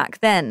 Back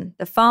then,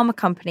 the pharma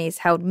companies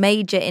held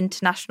major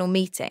international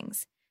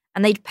meetings,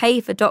 and they'd pay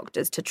for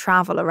doctors to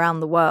travel around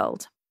the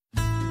world.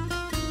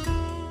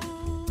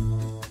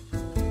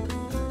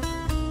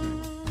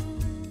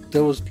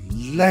 There was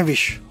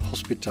lavish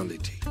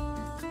hospitality.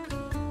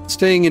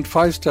 Staying in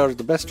 5-star,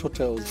 the best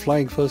hotels,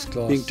 flying first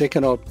class, being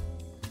taken out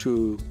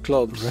to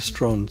clubs,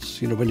 restaurants,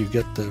 when you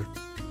get there.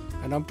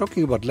 And I'm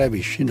talking about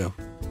lavish,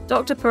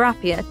 Dr.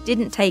 Parapia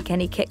didn't take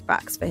any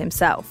kickbacks for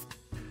himself.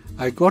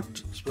 I got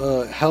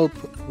help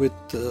with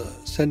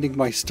sending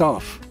my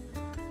staff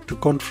to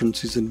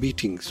conferences and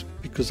meetings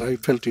because I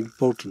felt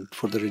important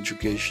for their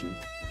education.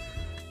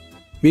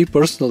 Me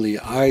personally,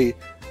 I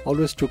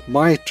always took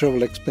my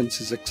travel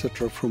expenses,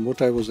 etc., from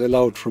what I was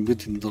allowed from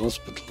within the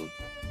hospital.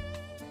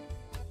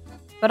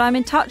 But I'm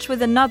in touch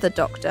with another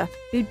doctor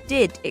who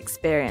did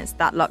experience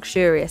that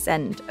luxurious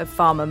end of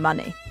pharma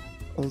money.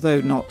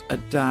 Although not a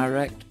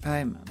direct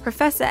payment.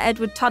 Professor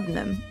Edward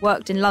Tuddenham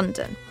worked in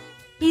London.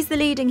 He's the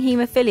leading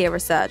haemophilia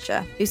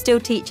researcher who still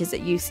teaches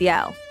at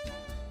UCL.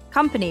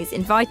 Companies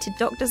invited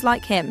doctors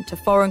like him to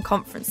foreign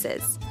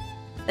conferences.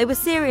 They were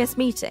serious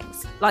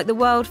meetings, like the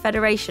World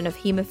Federation of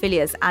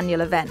Haemophilia's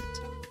annual event.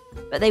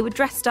 But they were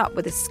dressed up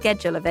with a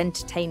schedule of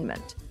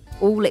entertainment,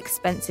 all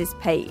expenses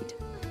paid.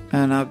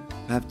 And I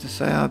have to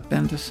say I've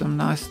been to some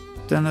nice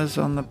dinners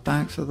on the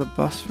banks of the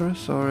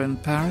Bosphorus or in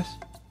Paris.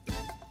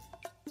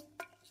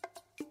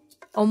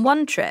 On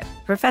one trip,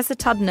 Professor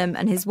Tuddenham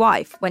and his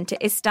wife went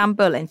to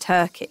Istanbul in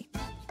Turkey.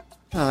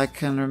 I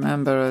can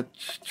remember a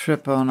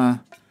trip on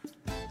a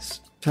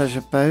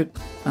pleasure boat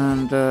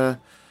and a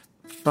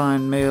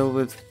fine meal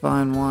with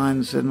fine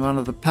wines in one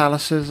of the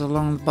palaces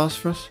along the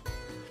Bosphorus,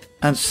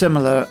 and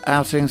similar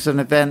outings and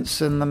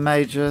events in the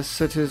major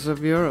cities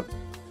of Europe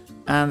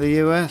and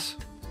the US.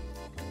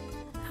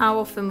 How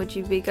often would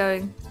you be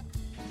going?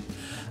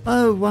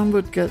 Oh, one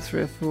would get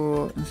 3 or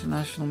 4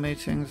 international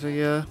meetings a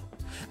year.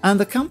 And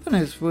the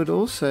companies would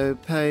also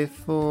pay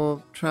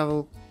for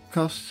travel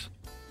costs.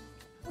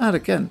 And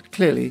again,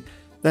 clearly,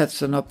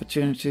 that's an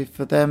opportunity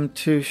for them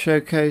to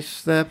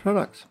showcase their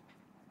products.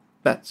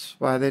 That's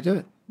why they do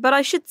it. But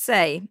I should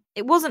say,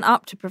 it wasn't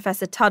up to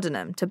Professor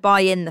Tuddenham to buy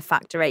in the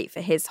Factor 8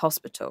 for his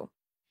hospital.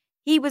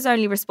 He was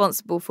only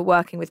responsible for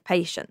working with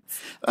patients.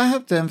 I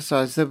have to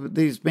emphasise that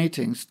these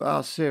meetings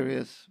are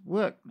serious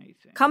work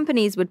meetings.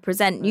 Companies would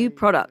present new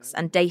products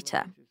and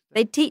data.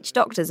 They'd teach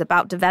doctors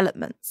about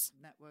developments.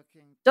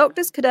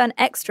 Doctors could earn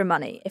extra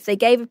money if they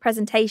gave a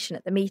presentation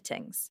at the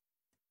meetings.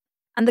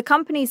 And the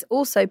companies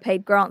also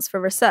paid grants for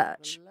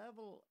research.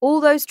 All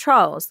those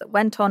trials that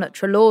went on at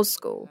Trelawn's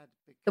School,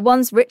 the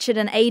ones Richard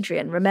and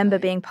Adrian remember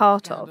being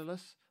part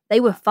of, they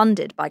were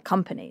funded by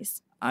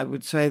companies. I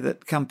would say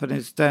that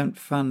companies don't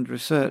fund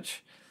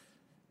research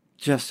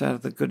just out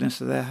of the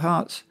goodness of their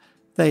hearts.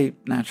 They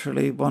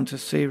naturally want to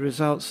see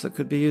results that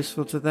could be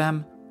useful to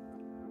them.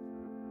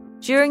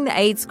 During the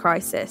AIDS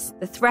crisis,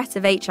 the threat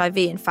of HIV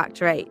and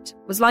Factor 8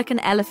 was like an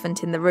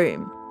elephant in the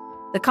room.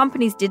 The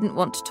companies didn't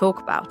want to talk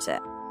about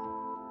it.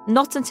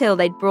 Not until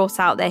they'd brought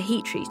out their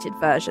heat-treated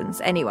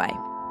versions anyway.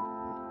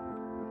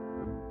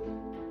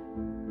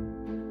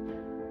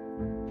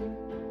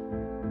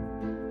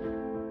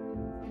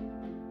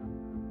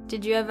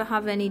 Did you ever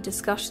have any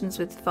discussions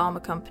with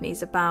pharma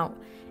companies about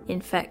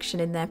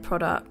infection in their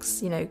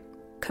products?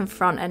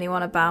 Confront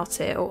anyone about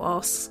it or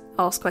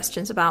ask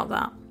questions about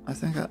that? I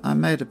think I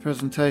made a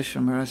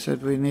presentation where I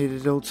said we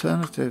needed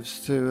alternatives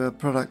to a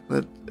product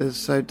that is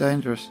so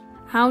dangerous.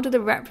 How do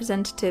the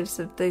representatives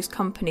of those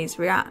companies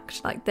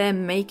react? Like, they're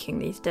making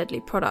these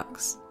deadly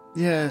products.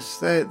 Yes,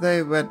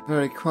 they went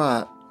very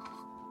quiet,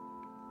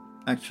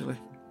 actually.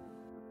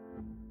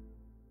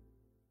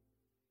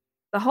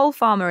 The whole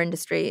pharma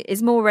industry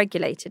is more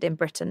regulated in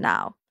Britain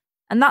now,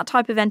 and that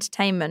type of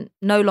entertainment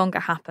no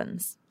longer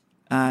happens.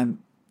 I'm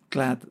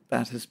glad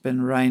that has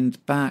been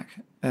reined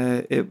back.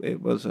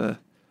 It was a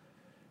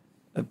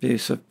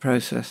abusive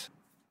process.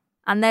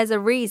 And there's a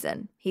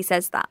reason he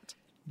says that.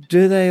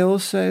 Do they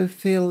also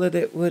feel that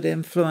it would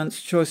influence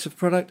choice of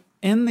product?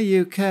 In the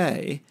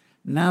UK,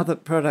 now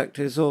that product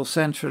is all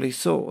centrally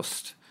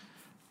sourced,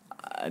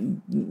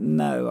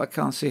 no, I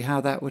can't see how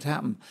that would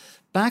happen.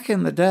 Back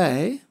in the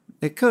day,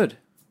 it could.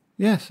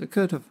 Yes, it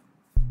could have.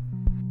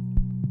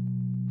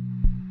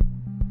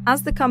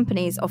 As the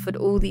companies offered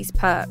all these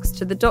perks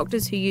to the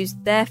doctors who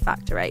used their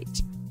Factor 8,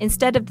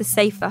 instead of the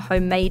safer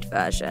homemade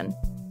version,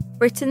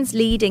 Britain's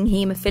leading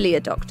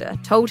haemophilia doctor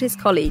told his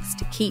colleagues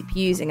to keep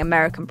using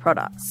American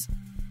products.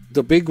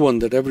 The big one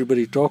that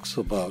everybody talks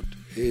about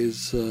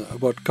is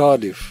about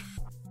Cardiff.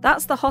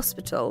 That's the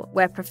hospital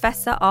where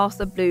Professor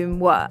Arthur Bloom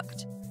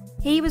worked.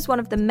 He was one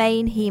of the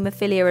main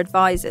haemophilia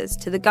advisors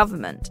to the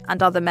government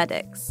and other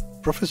medics.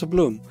 Professor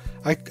Bloom,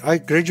 I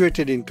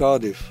graduated in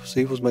Cardiff, so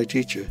he was my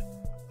teacher.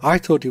 I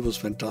thought he was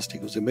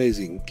fantastic, it was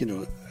amazing,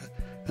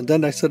 And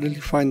then I suddenly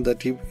find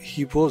that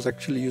he was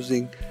actually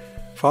using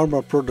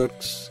pharma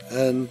products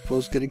and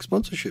was getting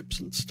sponsorships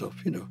and stuff,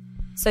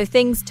 So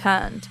things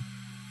turned.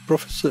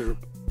 Professor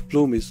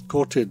Bloom is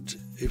quoted,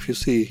 if you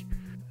see,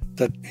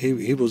 that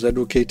he was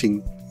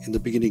advocating in the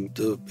beginning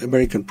the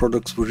American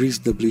products were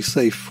reasonably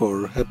safe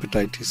for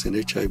hepatitis and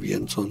HIV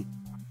and so on.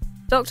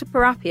 Dr.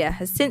 Parapia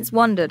has since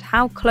wondered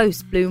how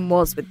close Bloom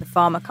was with the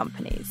pharma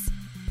companies.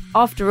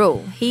 After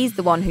all, he's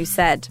the one who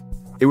said,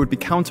 "It would be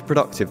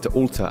counterproductive to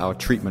alter our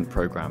treatment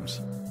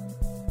programs."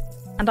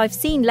 And I've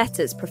seen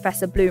letters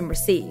Professor Bloom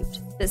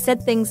received that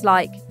said things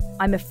like,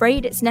 "I'm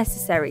afraid it's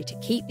necessary to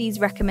keep these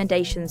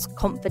recommendations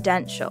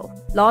confidential,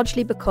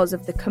 largely because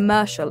of the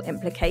commercial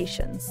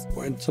implications."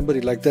 When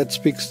somebody like that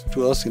speaks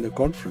to us in a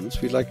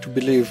conference, we like to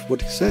believe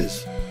what he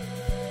says.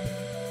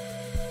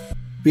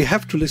 We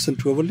have to listen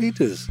to our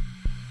leaders.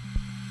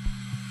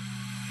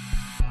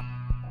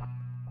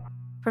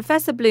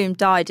 Professor Bloom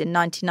died in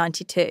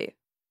 1992,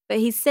 but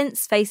he's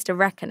since faced a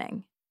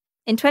reckoning.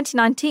 In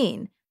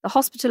 2019, the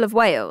Hospital of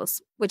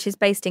Wales, which is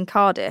based in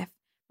Cardiff,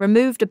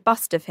 removed a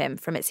bust of him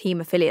from its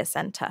haemophilia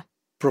centre.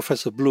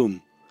 Professor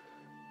Bloom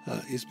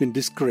has been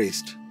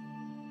disgraced.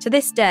 To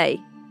this day,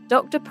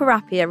 Dr.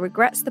 Parapia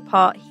regrets the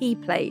part he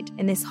played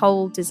in this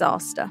whole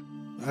disaster.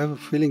 I have a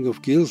feeling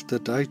of guilt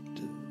that I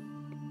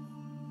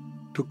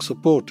took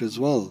support as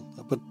well.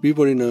 But we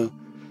were in a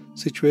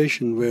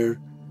situation where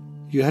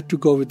you had to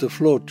go with the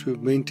flow to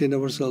maintain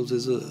ourselves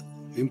as an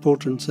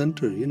important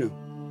centre, you know.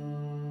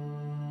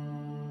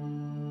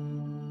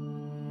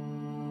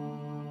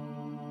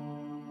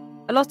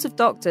 A lot of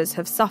doctors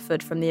have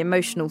suffered from the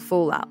emotional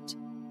fallout.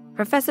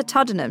 Professor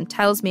Tuddenham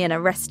tells me an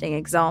arresting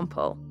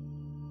example.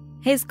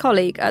 His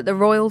colleague at the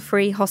Royal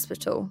Free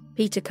Hospital,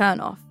 Peter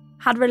Kernoff,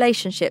 had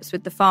relationships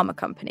with the pharma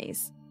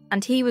companies,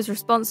 and he was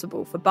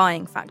responsible for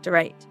buying Factor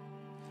VIII.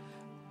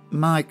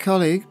 My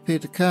colleague,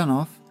 Peter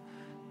Kernoff,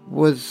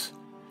 was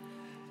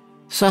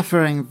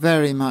suffering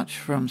very much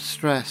from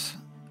stress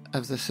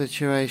of the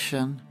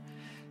situation.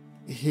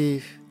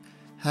 He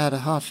had a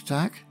heart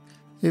attack.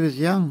 He was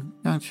a young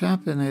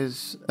chap in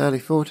his early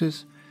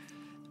 40s.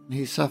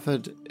 He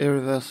suffered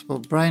irreversible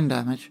brain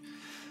damage,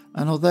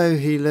 and although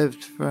he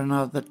lived for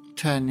another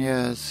 10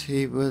 years,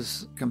 he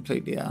was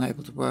completely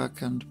unable to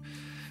work and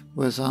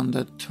was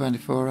under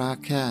 24-hour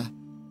care.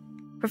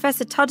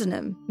 Professor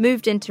Tuddenham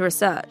moved into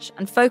research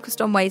and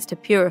focused on ways to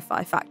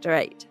purify Factor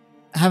VIII.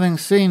 Having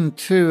seen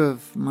 2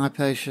 of my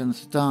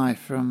patients die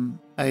from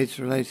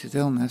AIDS-related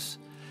illness,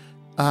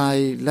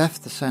 I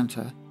left the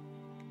centre.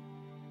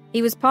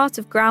 He was part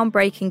of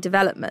groundbreaking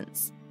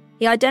developments.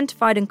 He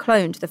identified and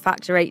cloned the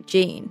Factor VIII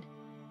gene.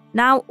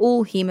 Now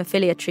all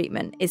haemophilia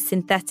treatment is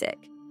synthetic,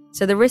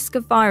 so the risk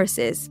of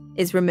viruses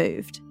is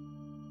removed.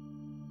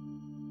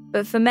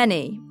 But for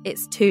many,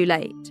 it's too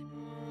late.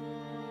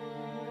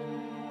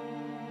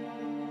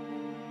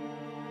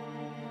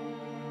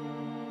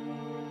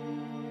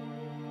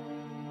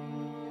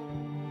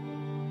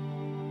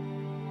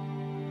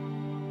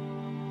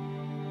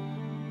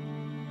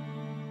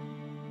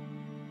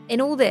 In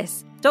all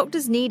this,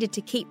 doctors needed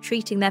to keep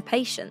treating their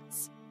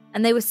patients,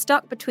 and they were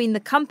stuck between the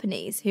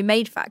companies who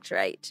made Factor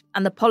VIII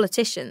and the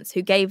politicians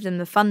who gave them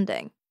the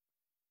funding.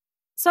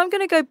 So I'm going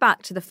to go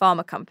back to the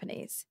pharma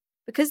companies,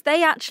 because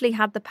they actually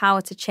had the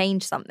power to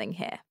change something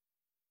here.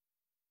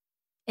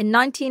 In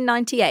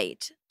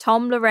 1998,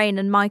 Tom, Lorraine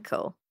and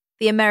Michael,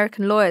 the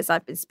American lawyers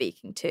I've been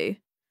speaking to,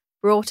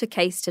 brought a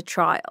case to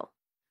trial.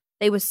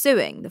 They were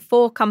suing the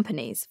 4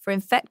 companies for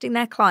infecting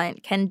their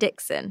client Ken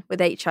Dixon with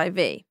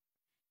HIV.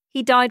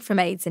 He died from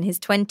AIDS in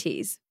his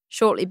 20s,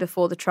 shortly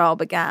before the trial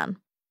began.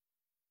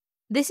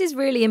 This is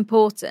really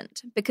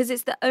important because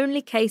it's the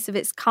only case of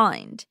its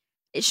kind.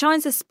 It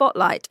shines a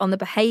spotlight on the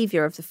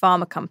behaviour of the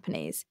pharma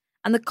companies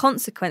and the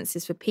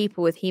consequences for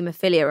people with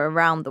haemophilia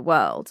around the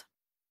world.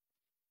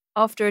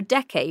 After a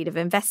decade of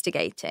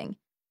investigating,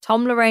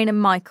 Tom, Lorraine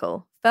and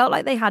Michael felt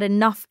like they had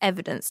enough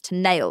evidence to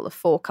nail the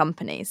 4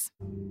 companies.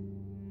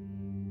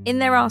 In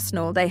their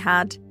arsenal, they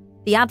had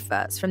the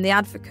adverts from The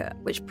Advocate,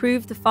 which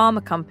proved the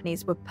pharma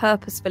companies were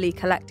purposefully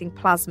collecting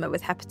plasma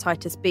with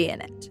hepatitis B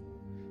in it,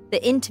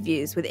 the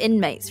interviews with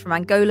inmates from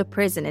Angola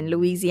prison in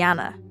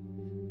Louisiana,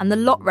 and the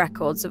lot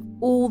records of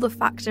all the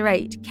Factor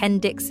VIII Ken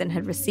Dixon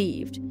had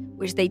received,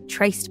 which they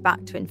traced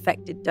back to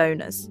infected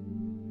donors.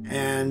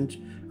 And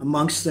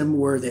amongst them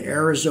were the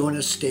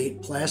Arizona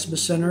State Plasma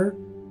Center,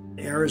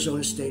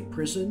 Arizona State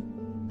Prison.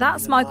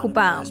 That's Michael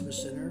Baum.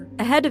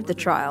 Ahead of the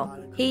trial,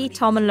 he,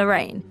 Tom and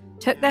Lorraine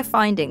took their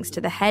findings to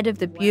the head of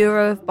the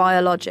Bureau of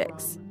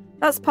Biologics.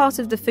 That's part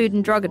of the Food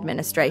and Drug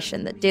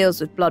Administration that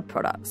deals with blood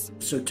products.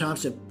 So Tom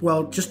said,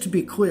 well, just to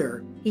be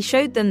clear. He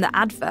showed them the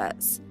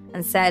adverts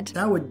and said,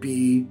 that would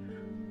be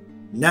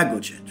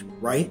negligent,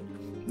 right?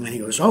 And he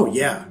goes, oh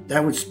yeah,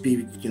 that would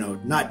be,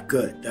 not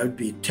good. That would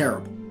be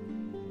terrible.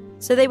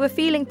 So they were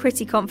feeling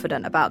pretty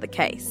confident about the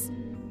case.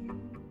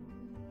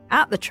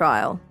 At the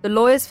trial, the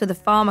lawyers for the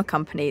pharma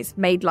companies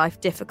made life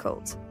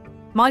difficult.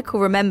 Michael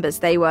remembers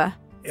they were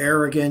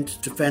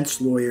arrogant defense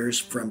lawyers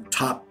from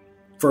top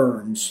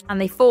firms. And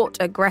they fought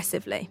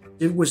aggressively.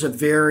 It was a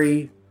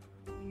very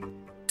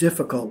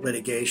difficult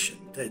litigation.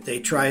 They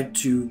tried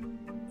to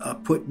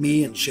put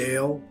me in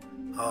jail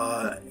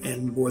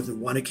in more than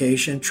one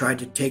occasion, tried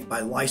to take my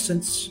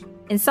license.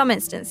 In some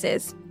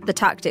instances, the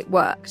tactic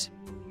worked.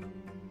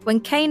 When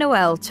Kay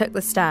Noel took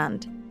the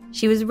stand,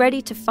 she was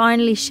ready to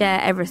finally share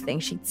everything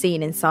she'd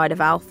seen inside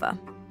of Alpha.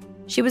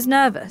 She was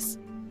nervous.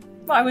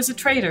 Well, I was a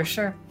traitor,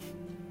 sure.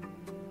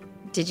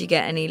 Did you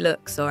get any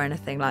looks or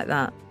anything like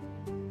that?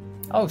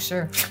 Oh,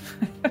 sure.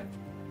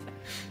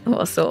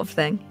 What sort of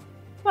thing?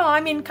 Well, I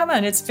mean, come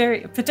on, it's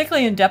very,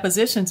 particularly in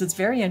depositions, it's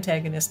very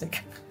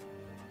antagonistic.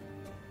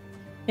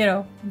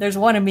 There's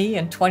one of me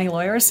and 20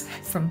 lawyers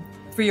from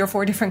 3 or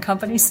 4 different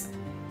companies.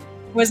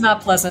 It was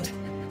not pleasant.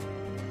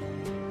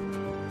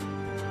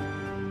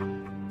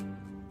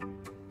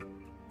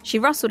 She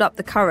rustled up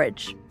the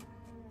courage,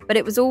 but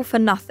it was all for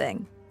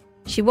nothing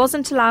She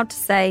wasn't allowed to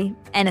say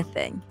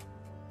anything.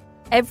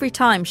 Every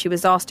time she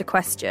was asked a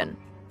question,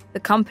 the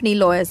company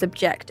lawyers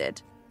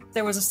objected.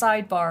 There was a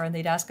sidebar, and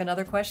they'd ask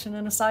another question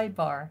and a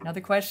sidebar,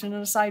 another question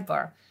and a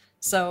sidebar.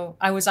 So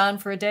I was on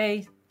for a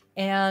day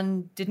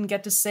and didn't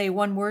get to say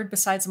one word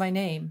besides my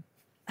name.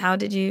 How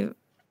did you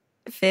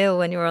feel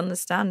when you were on the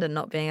stand and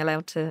not being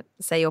allowed to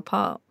say your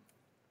part?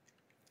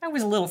 I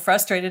was a little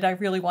frustrated. I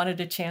really wanted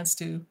a chance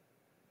to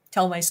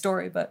tell my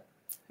story, but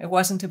it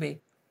wasn't to be.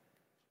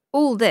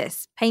 All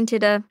this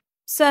painted a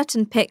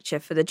certain picture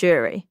for the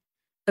jury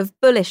of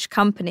bullish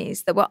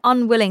companies that were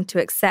unwilling to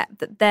accept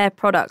that their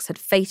products had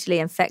fatally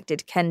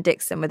infected Ken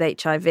Dixon with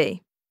HIV.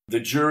 The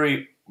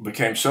jury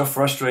became so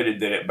frustrated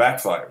that it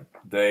backfired.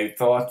 They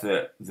thought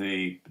that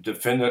the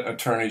defendant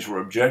attorneys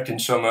were objecting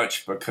so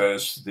much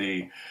because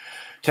the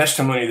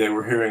testimony they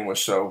were hearing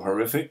was so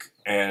horrific,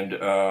 and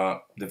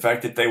the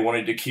fact that they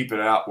wanted to keep it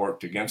out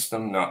worked against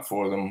them, not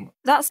for them.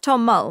 That's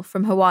Tom Mull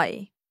from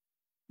Hawaii.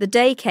 The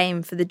day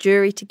came for the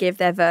jury to give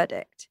their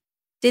verdict.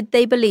 Did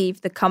they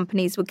believe the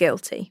companies were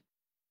guilty?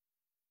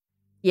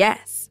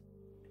 Yes.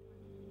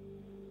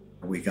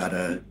 We got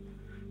a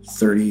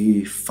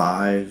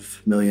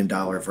 $35 million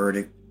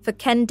verdict. For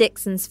Ken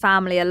Dixon's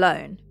family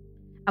alone,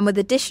 and with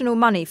additional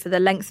money for the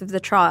length of the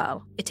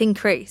trial, it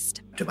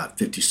increased to about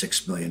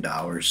 $56 million.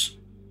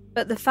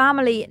 But the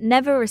family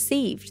never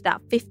received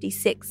that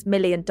 $56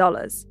 million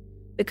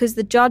because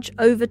the judge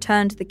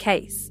overturned the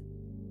case.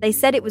 They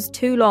said it was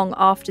too long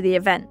after the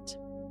event.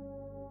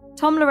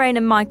 Tom, Lorraine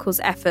and Michael's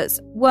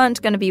efforts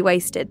weren't going to be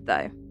wasted,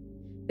 though,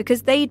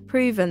 because they'd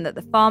proven that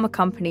the pharma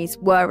companies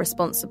were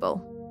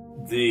responsible.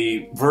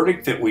 The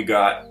verdict that we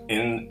got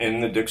in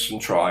the Dixon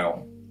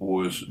trial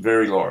was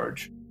very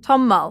large.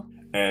 Tom Mull.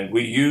 And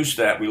we used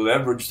that, we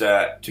leveraged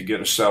that to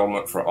get a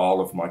settlement for all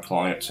of my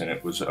clients, and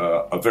it was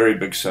a very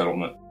big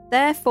settlement.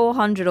 Their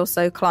 400 or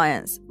so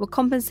clients were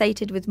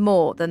compensated with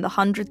more than the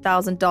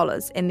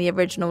 $100,000 in the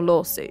original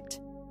lawsuit.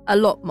 A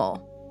lot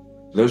more.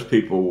 Those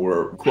people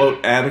were,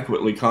 quote,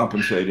 adequately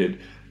compensated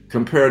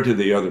compared to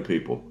the other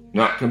people,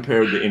 not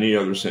compared to any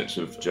other sense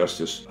of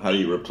justice. How do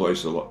you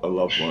replace a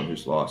loved one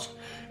who's lost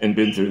and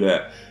been through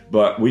that?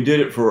 But we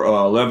did it for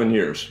 11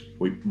 years.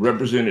 We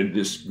represented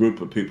this group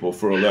of people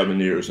for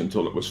 11 years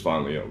until it was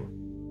finally over.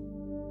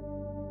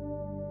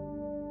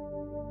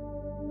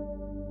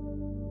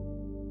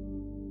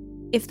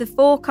 If the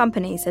 4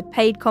 companies had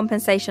paid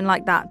compensation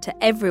like that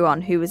to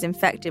everyone who was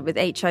infected with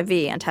HIV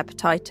and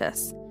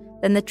hepatitis,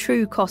 then the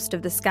true cost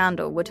of the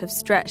scandal would have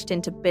stretched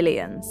into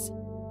billions.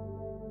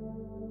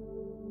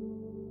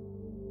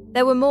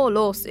 There were more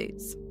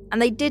lawsuits,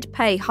 and they did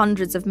pay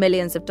hundreds of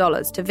millions of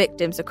dollars to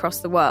victims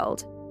across the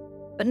world.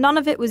 But none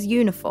of it was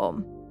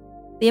uniform.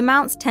 The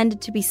amounts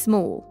tended to be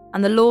small,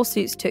 and the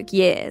lawsuits took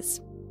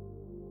years.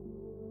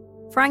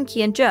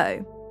 Frankie and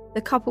Joe,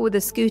 the couple with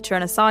a scooter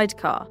and a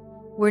sidecar,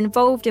 were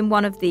involved in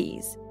one of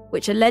these,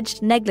 which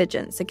alleged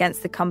negligence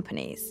against the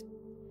companies.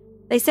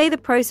 They say the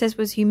process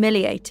was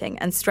humiliating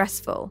and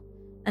stressful,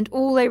 and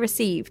all they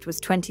received was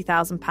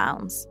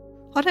 £20,000.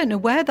 I don't know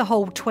where the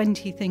whole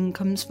 20 thing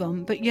comes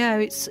from, but yeah,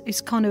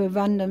 it's kind of a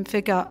random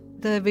figure.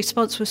 The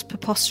response was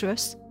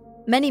preposterous.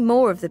 Many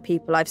more of the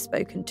people I've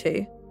spoken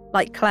to,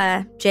 like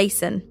Claire,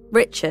 Jason,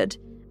 Richard,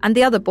 and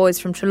the other boys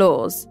from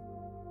Trelaws,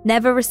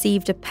 never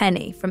received a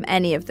penny from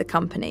any of the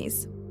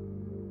companies.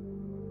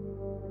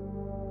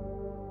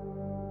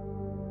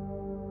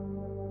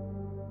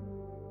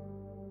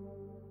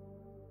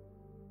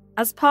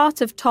 As part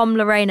of Tom,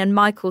 Lorraine and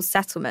Michael's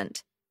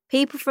settlement,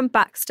 people from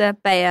Baxter,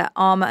 Bayer,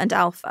 Armour and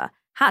Alpha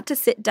had to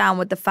sit down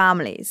with the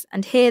families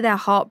and hear their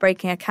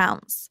heartbreaking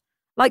accounts,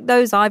 like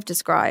those I've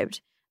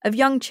described, of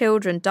young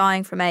children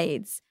dying from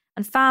AIDS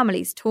and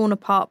families torn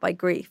apart by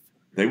grief.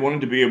 They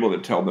wanted to be able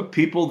to tell the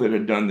people that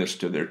had done this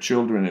to their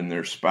children and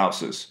their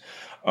spouses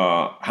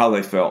how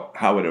they felt,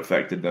 how it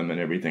affected them and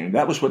everything.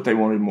 That was what they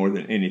wanted more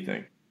than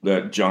anything.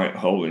 That giant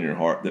hole in your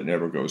heart that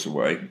never goes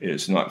away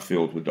is not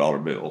filled with dollar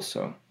bills,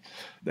 so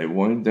they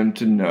wanted them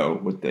to know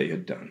what they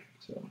had done.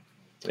 So,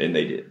 and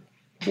they did.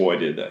 Boy,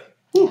 did they.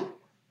 Whew. It was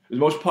the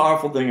most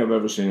powerful thing I've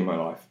ever seen in my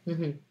life.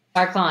 Mm-hmm.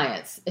 Our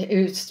clients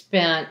who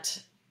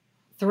spent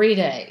 3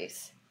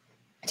 days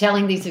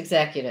telling these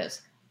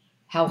executives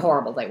how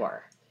horrible they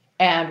were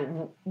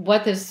and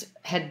what this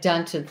had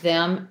done to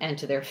them and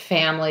to their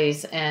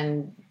families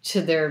and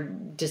to their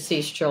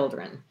deceased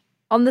children.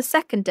 On the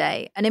second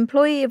day, an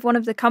employee of one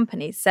of the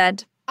companies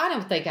said, "I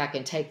don't think I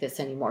can take this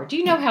anymore. Do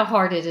you know how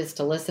hard it is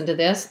to listen to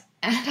this?"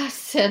 And I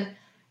said,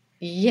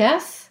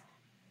 "Yes,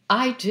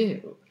 I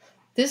do.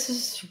 This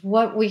is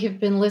what we have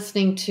been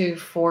listening to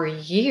for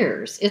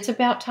years. It's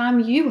about time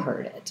you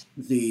heard it."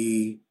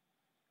 The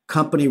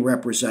company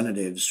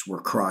representatives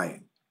were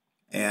crying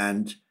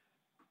and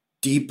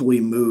deeply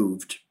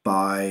moved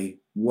by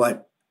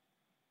what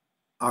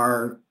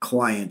our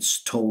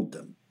clients told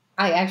them.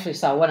 I actually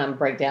saw one of them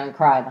break down and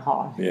cry in the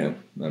hall. Yeah,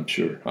 I'm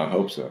sure. I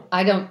hope so.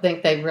 I don't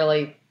think they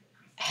really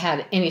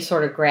had any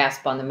sort of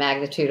grasp on the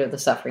magnitude of the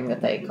suffering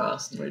that they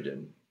caused. They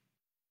didn't.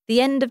 The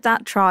end of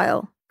that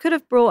trial could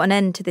have brought an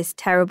end to this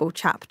terrible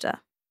chapter.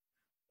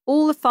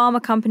 All the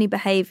pharma company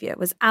behaviour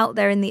was out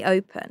there in the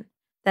open,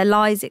 their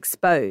lies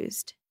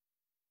exposed.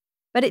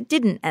 But it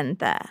didn't end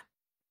there,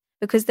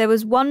 because there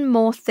was one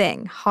more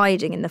thing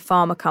hiding in the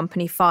pharma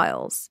company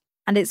files,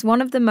 and it's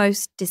one of the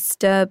most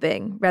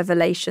disturbing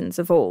revelations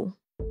of all.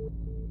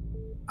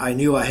 I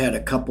knew I had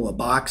a couple of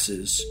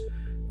boxes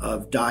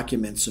of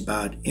documents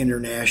about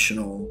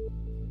international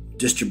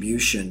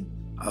distribution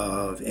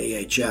of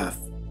AHF.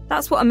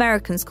 That's what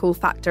Americans call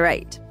Factor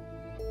VIII.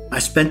 I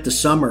spent the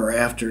summer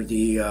after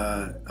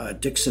the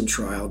Dixon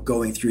trial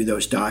going through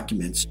those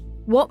documents.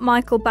 What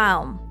Michael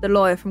Baum, the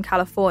lawyer from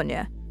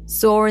California,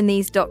 saw in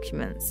these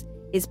documents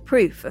is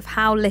proof of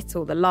how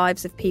little the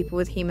lives of people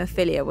with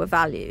haemophilia were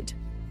valued.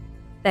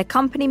 They're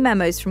company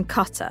memos from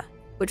Qatar,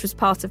 which was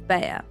part of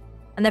Bayer,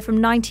 and they're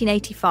from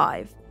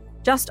 1985,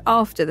 just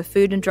after the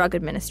Food and Drug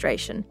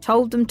Administration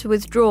told them to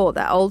withdraw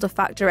their older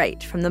Factor VIII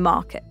from the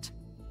market.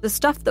 The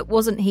stuff that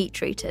wasn't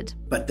heat-treated.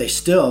 But they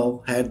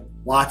still had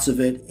lots of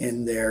it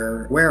in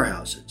their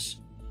warehouses.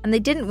 And they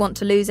didn't want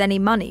to lose any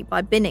money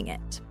by binning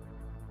it.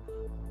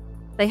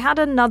 They had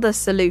another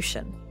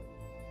solution.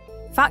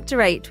 Factor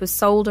VIII was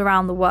sold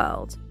around the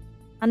world,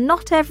 and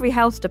not every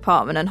health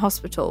department and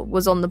hospital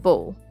was on the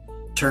ball.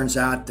 Turns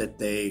out that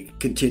they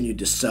continued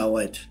to sell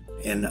it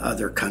in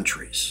other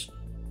countries.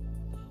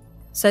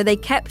 So they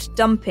kept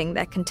dumping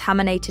their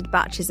contaminated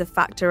batches of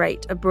Factor VIII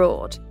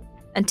abroad,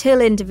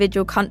 until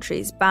individual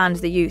countries banned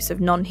the use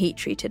of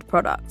non-heat-treated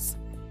products.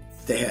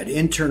 They had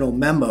internal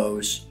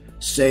memos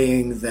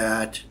saying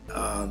that,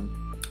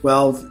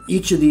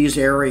 each of these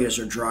areas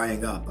are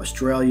drying up.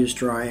 Australia's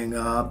drying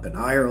up, and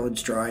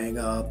Ireland's drying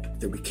up,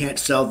 that we can't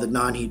sell the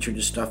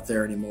non-heat-treated stuff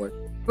there anymore.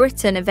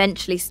 Britain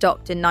eventually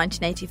stopped in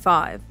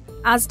 1985,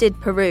 as did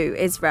Peru,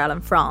 Israel,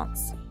 and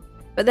France.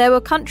 But there were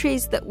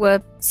countries that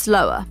were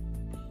slower.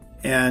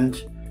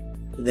 And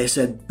they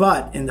said,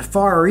 but in the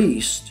Far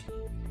East,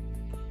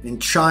 in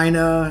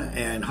China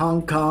and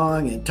Hong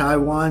Kong and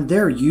Taiwan,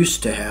 they're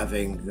used to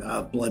having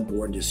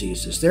bloodborne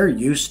diseases. They're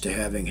used to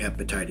having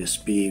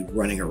hepatitis B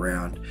running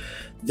around.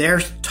 They're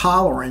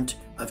tolerant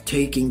of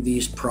taking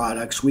these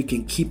products. We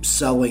can keep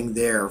selling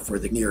there for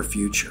the near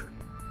future.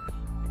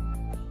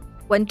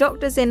 When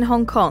doctors in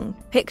Hong Kong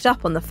picked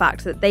up on the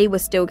fact that they were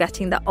still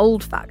getting the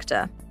old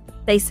Factor,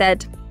 they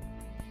said,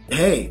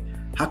 hey,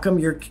 how come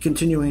you're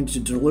continuing to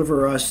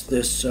deliver us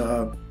this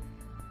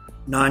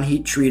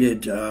non-heat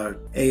treated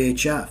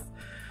AHF?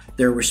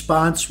 Their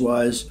response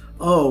was,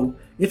 oh,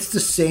 it's the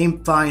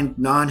same fine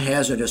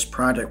non-hazardous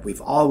product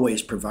we've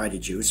always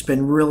provided you. It's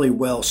been really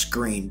well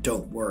screened.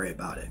 Don't worry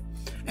about it.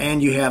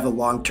 And you have a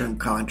long-term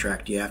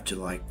contract. You have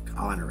to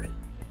honor it.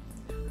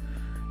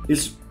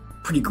 It's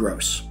pretty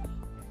gross.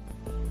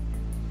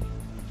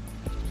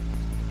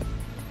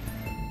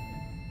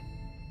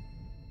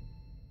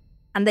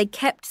 And they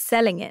kept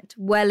selling it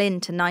well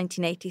into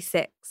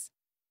 1986.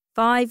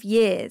 5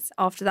 years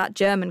after that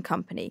German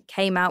company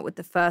came out with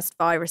the first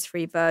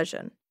virus-free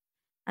version,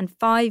 and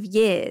 5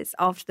 years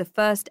after the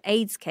first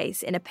AIDS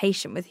case in a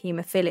patient with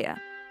haemophilia,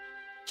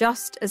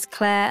 just as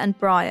Claire and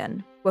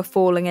Brian were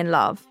falling in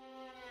love.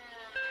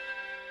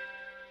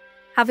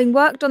 Having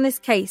worked on this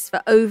case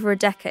for over a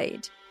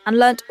decade and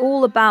learnt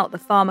all about the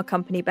pharma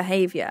company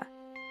behaviour,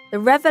 the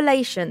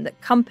revelation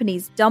that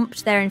companies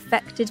dumped their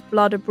infected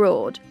blood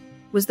abroad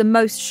was the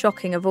most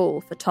shocking of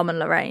all for Tom and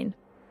Lorraine.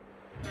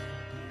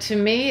 To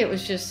me, it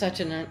was just such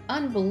an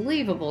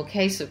unbelievable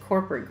case of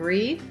corporate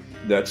greed.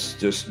 That's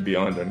just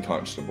beyond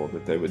unconscionable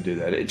that they would do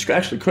that. It's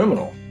actually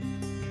criminal.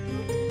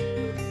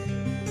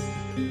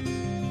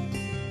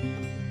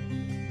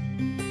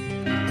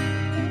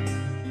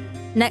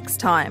 Next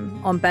time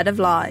on Bed of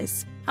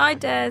Lies. Hi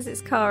Des,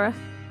 it's Cara.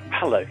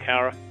 Hello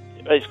Cara.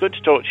 It's good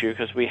to talk to you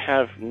because we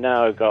have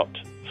now got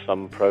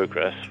some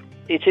progress.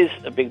 It is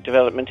a big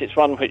development. It's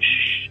one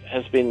which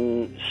has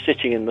been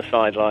sitting in the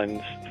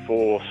sidelines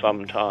for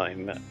some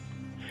time.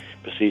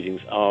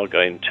 Proceedings are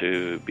going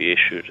to be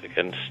issued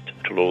against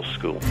the law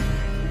school.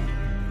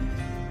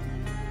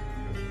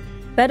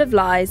 Bed of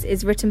Lies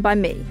is written by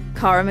me,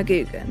 Cara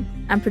McGugan,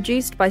 and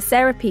produced by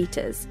Sarah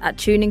Peters at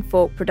Tuning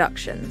Fork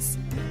Productions.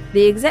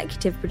 The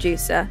executive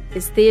producer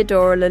is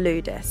Theodora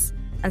Laludis,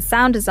 and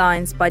sound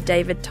designs by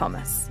David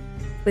Thomas,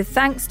 with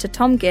thanks to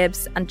Tom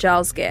Gibbs and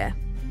Giles Gear.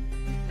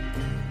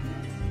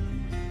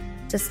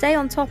 To stay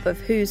on top of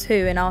who's who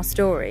in our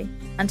story,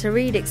 and to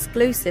read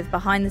exclusive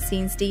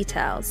behind-the-scenes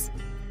details,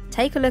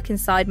 take a look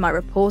inside my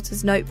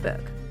reporter's notebook.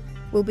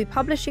 We'll be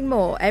publishing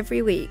more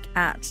every week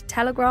at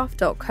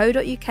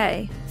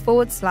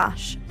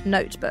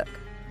telegraph.co.uk/notebook.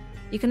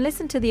 You can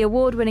listen to the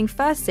award-winning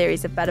first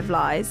series of Bed of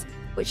Lies,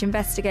 which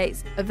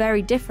investigates a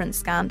very different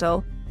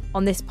scandal,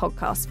 on this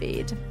podcast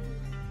feed.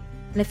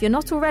 And if you're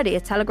not already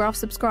a Telegraph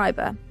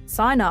subscriber,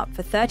 sign up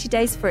for 30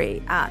 days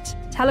free at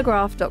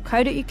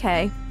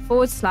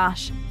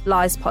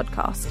telegraph.co.uk/Lies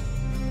podcast.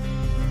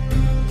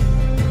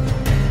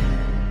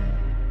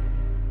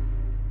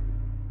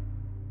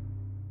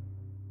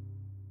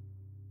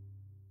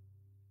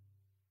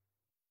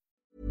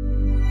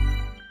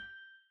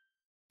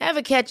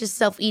 Ever catch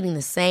yourself eating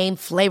the same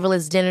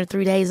flavorless dinner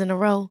 3 days in a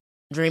row?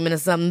 Dreaming of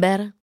something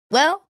better?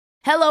 Well,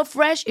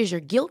 HelloFresh is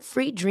your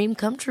guilt-free dream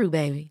come true,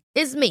 baby.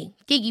 It's me,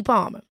 Keke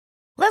Palmer.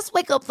 Let's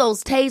wake up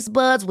those taste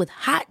buds with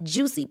hot,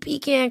 juicy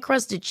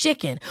pecan-crusted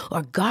chicken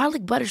or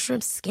garlic butter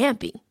shrimp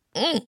scampi.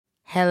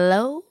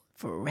 Hello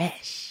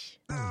Fresh.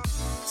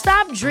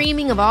 Stop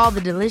dreaming of all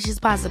the delicious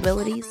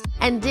possibilities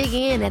and dig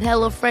in at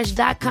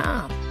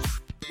HelloFresh.com.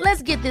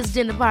 Let's get this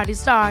dinner party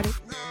started.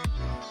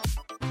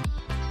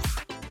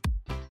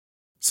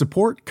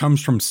 Support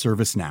comes from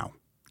ServiceNow,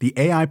 the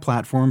AI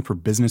platform for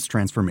business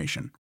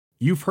transformation.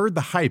 You've heard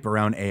the hype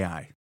around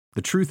AI.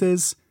 The truth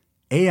is,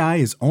 AI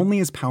is only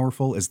as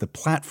powerful as the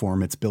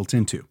platform it's built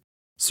into.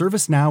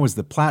 ServiceNow is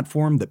the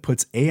platform that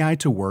puts AI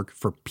to work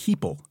for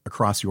people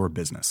across your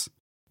business,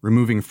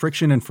 removing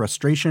friction and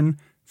frustration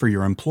for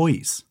your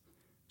employees,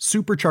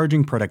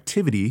 supercharging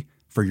productivity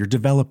for your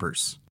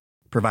developers,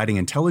 providing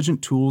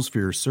intelligent tools for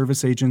your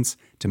service agents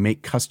to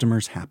make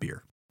customers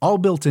happier, all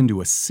built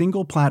into a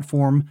single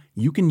platform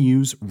you can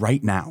use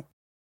right now.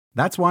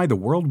 That's why the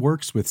world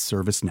works with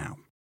ServiceNow.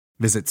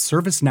 Visit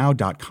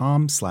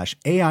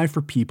servicenow.com/AI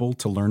for people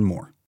to learn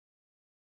more.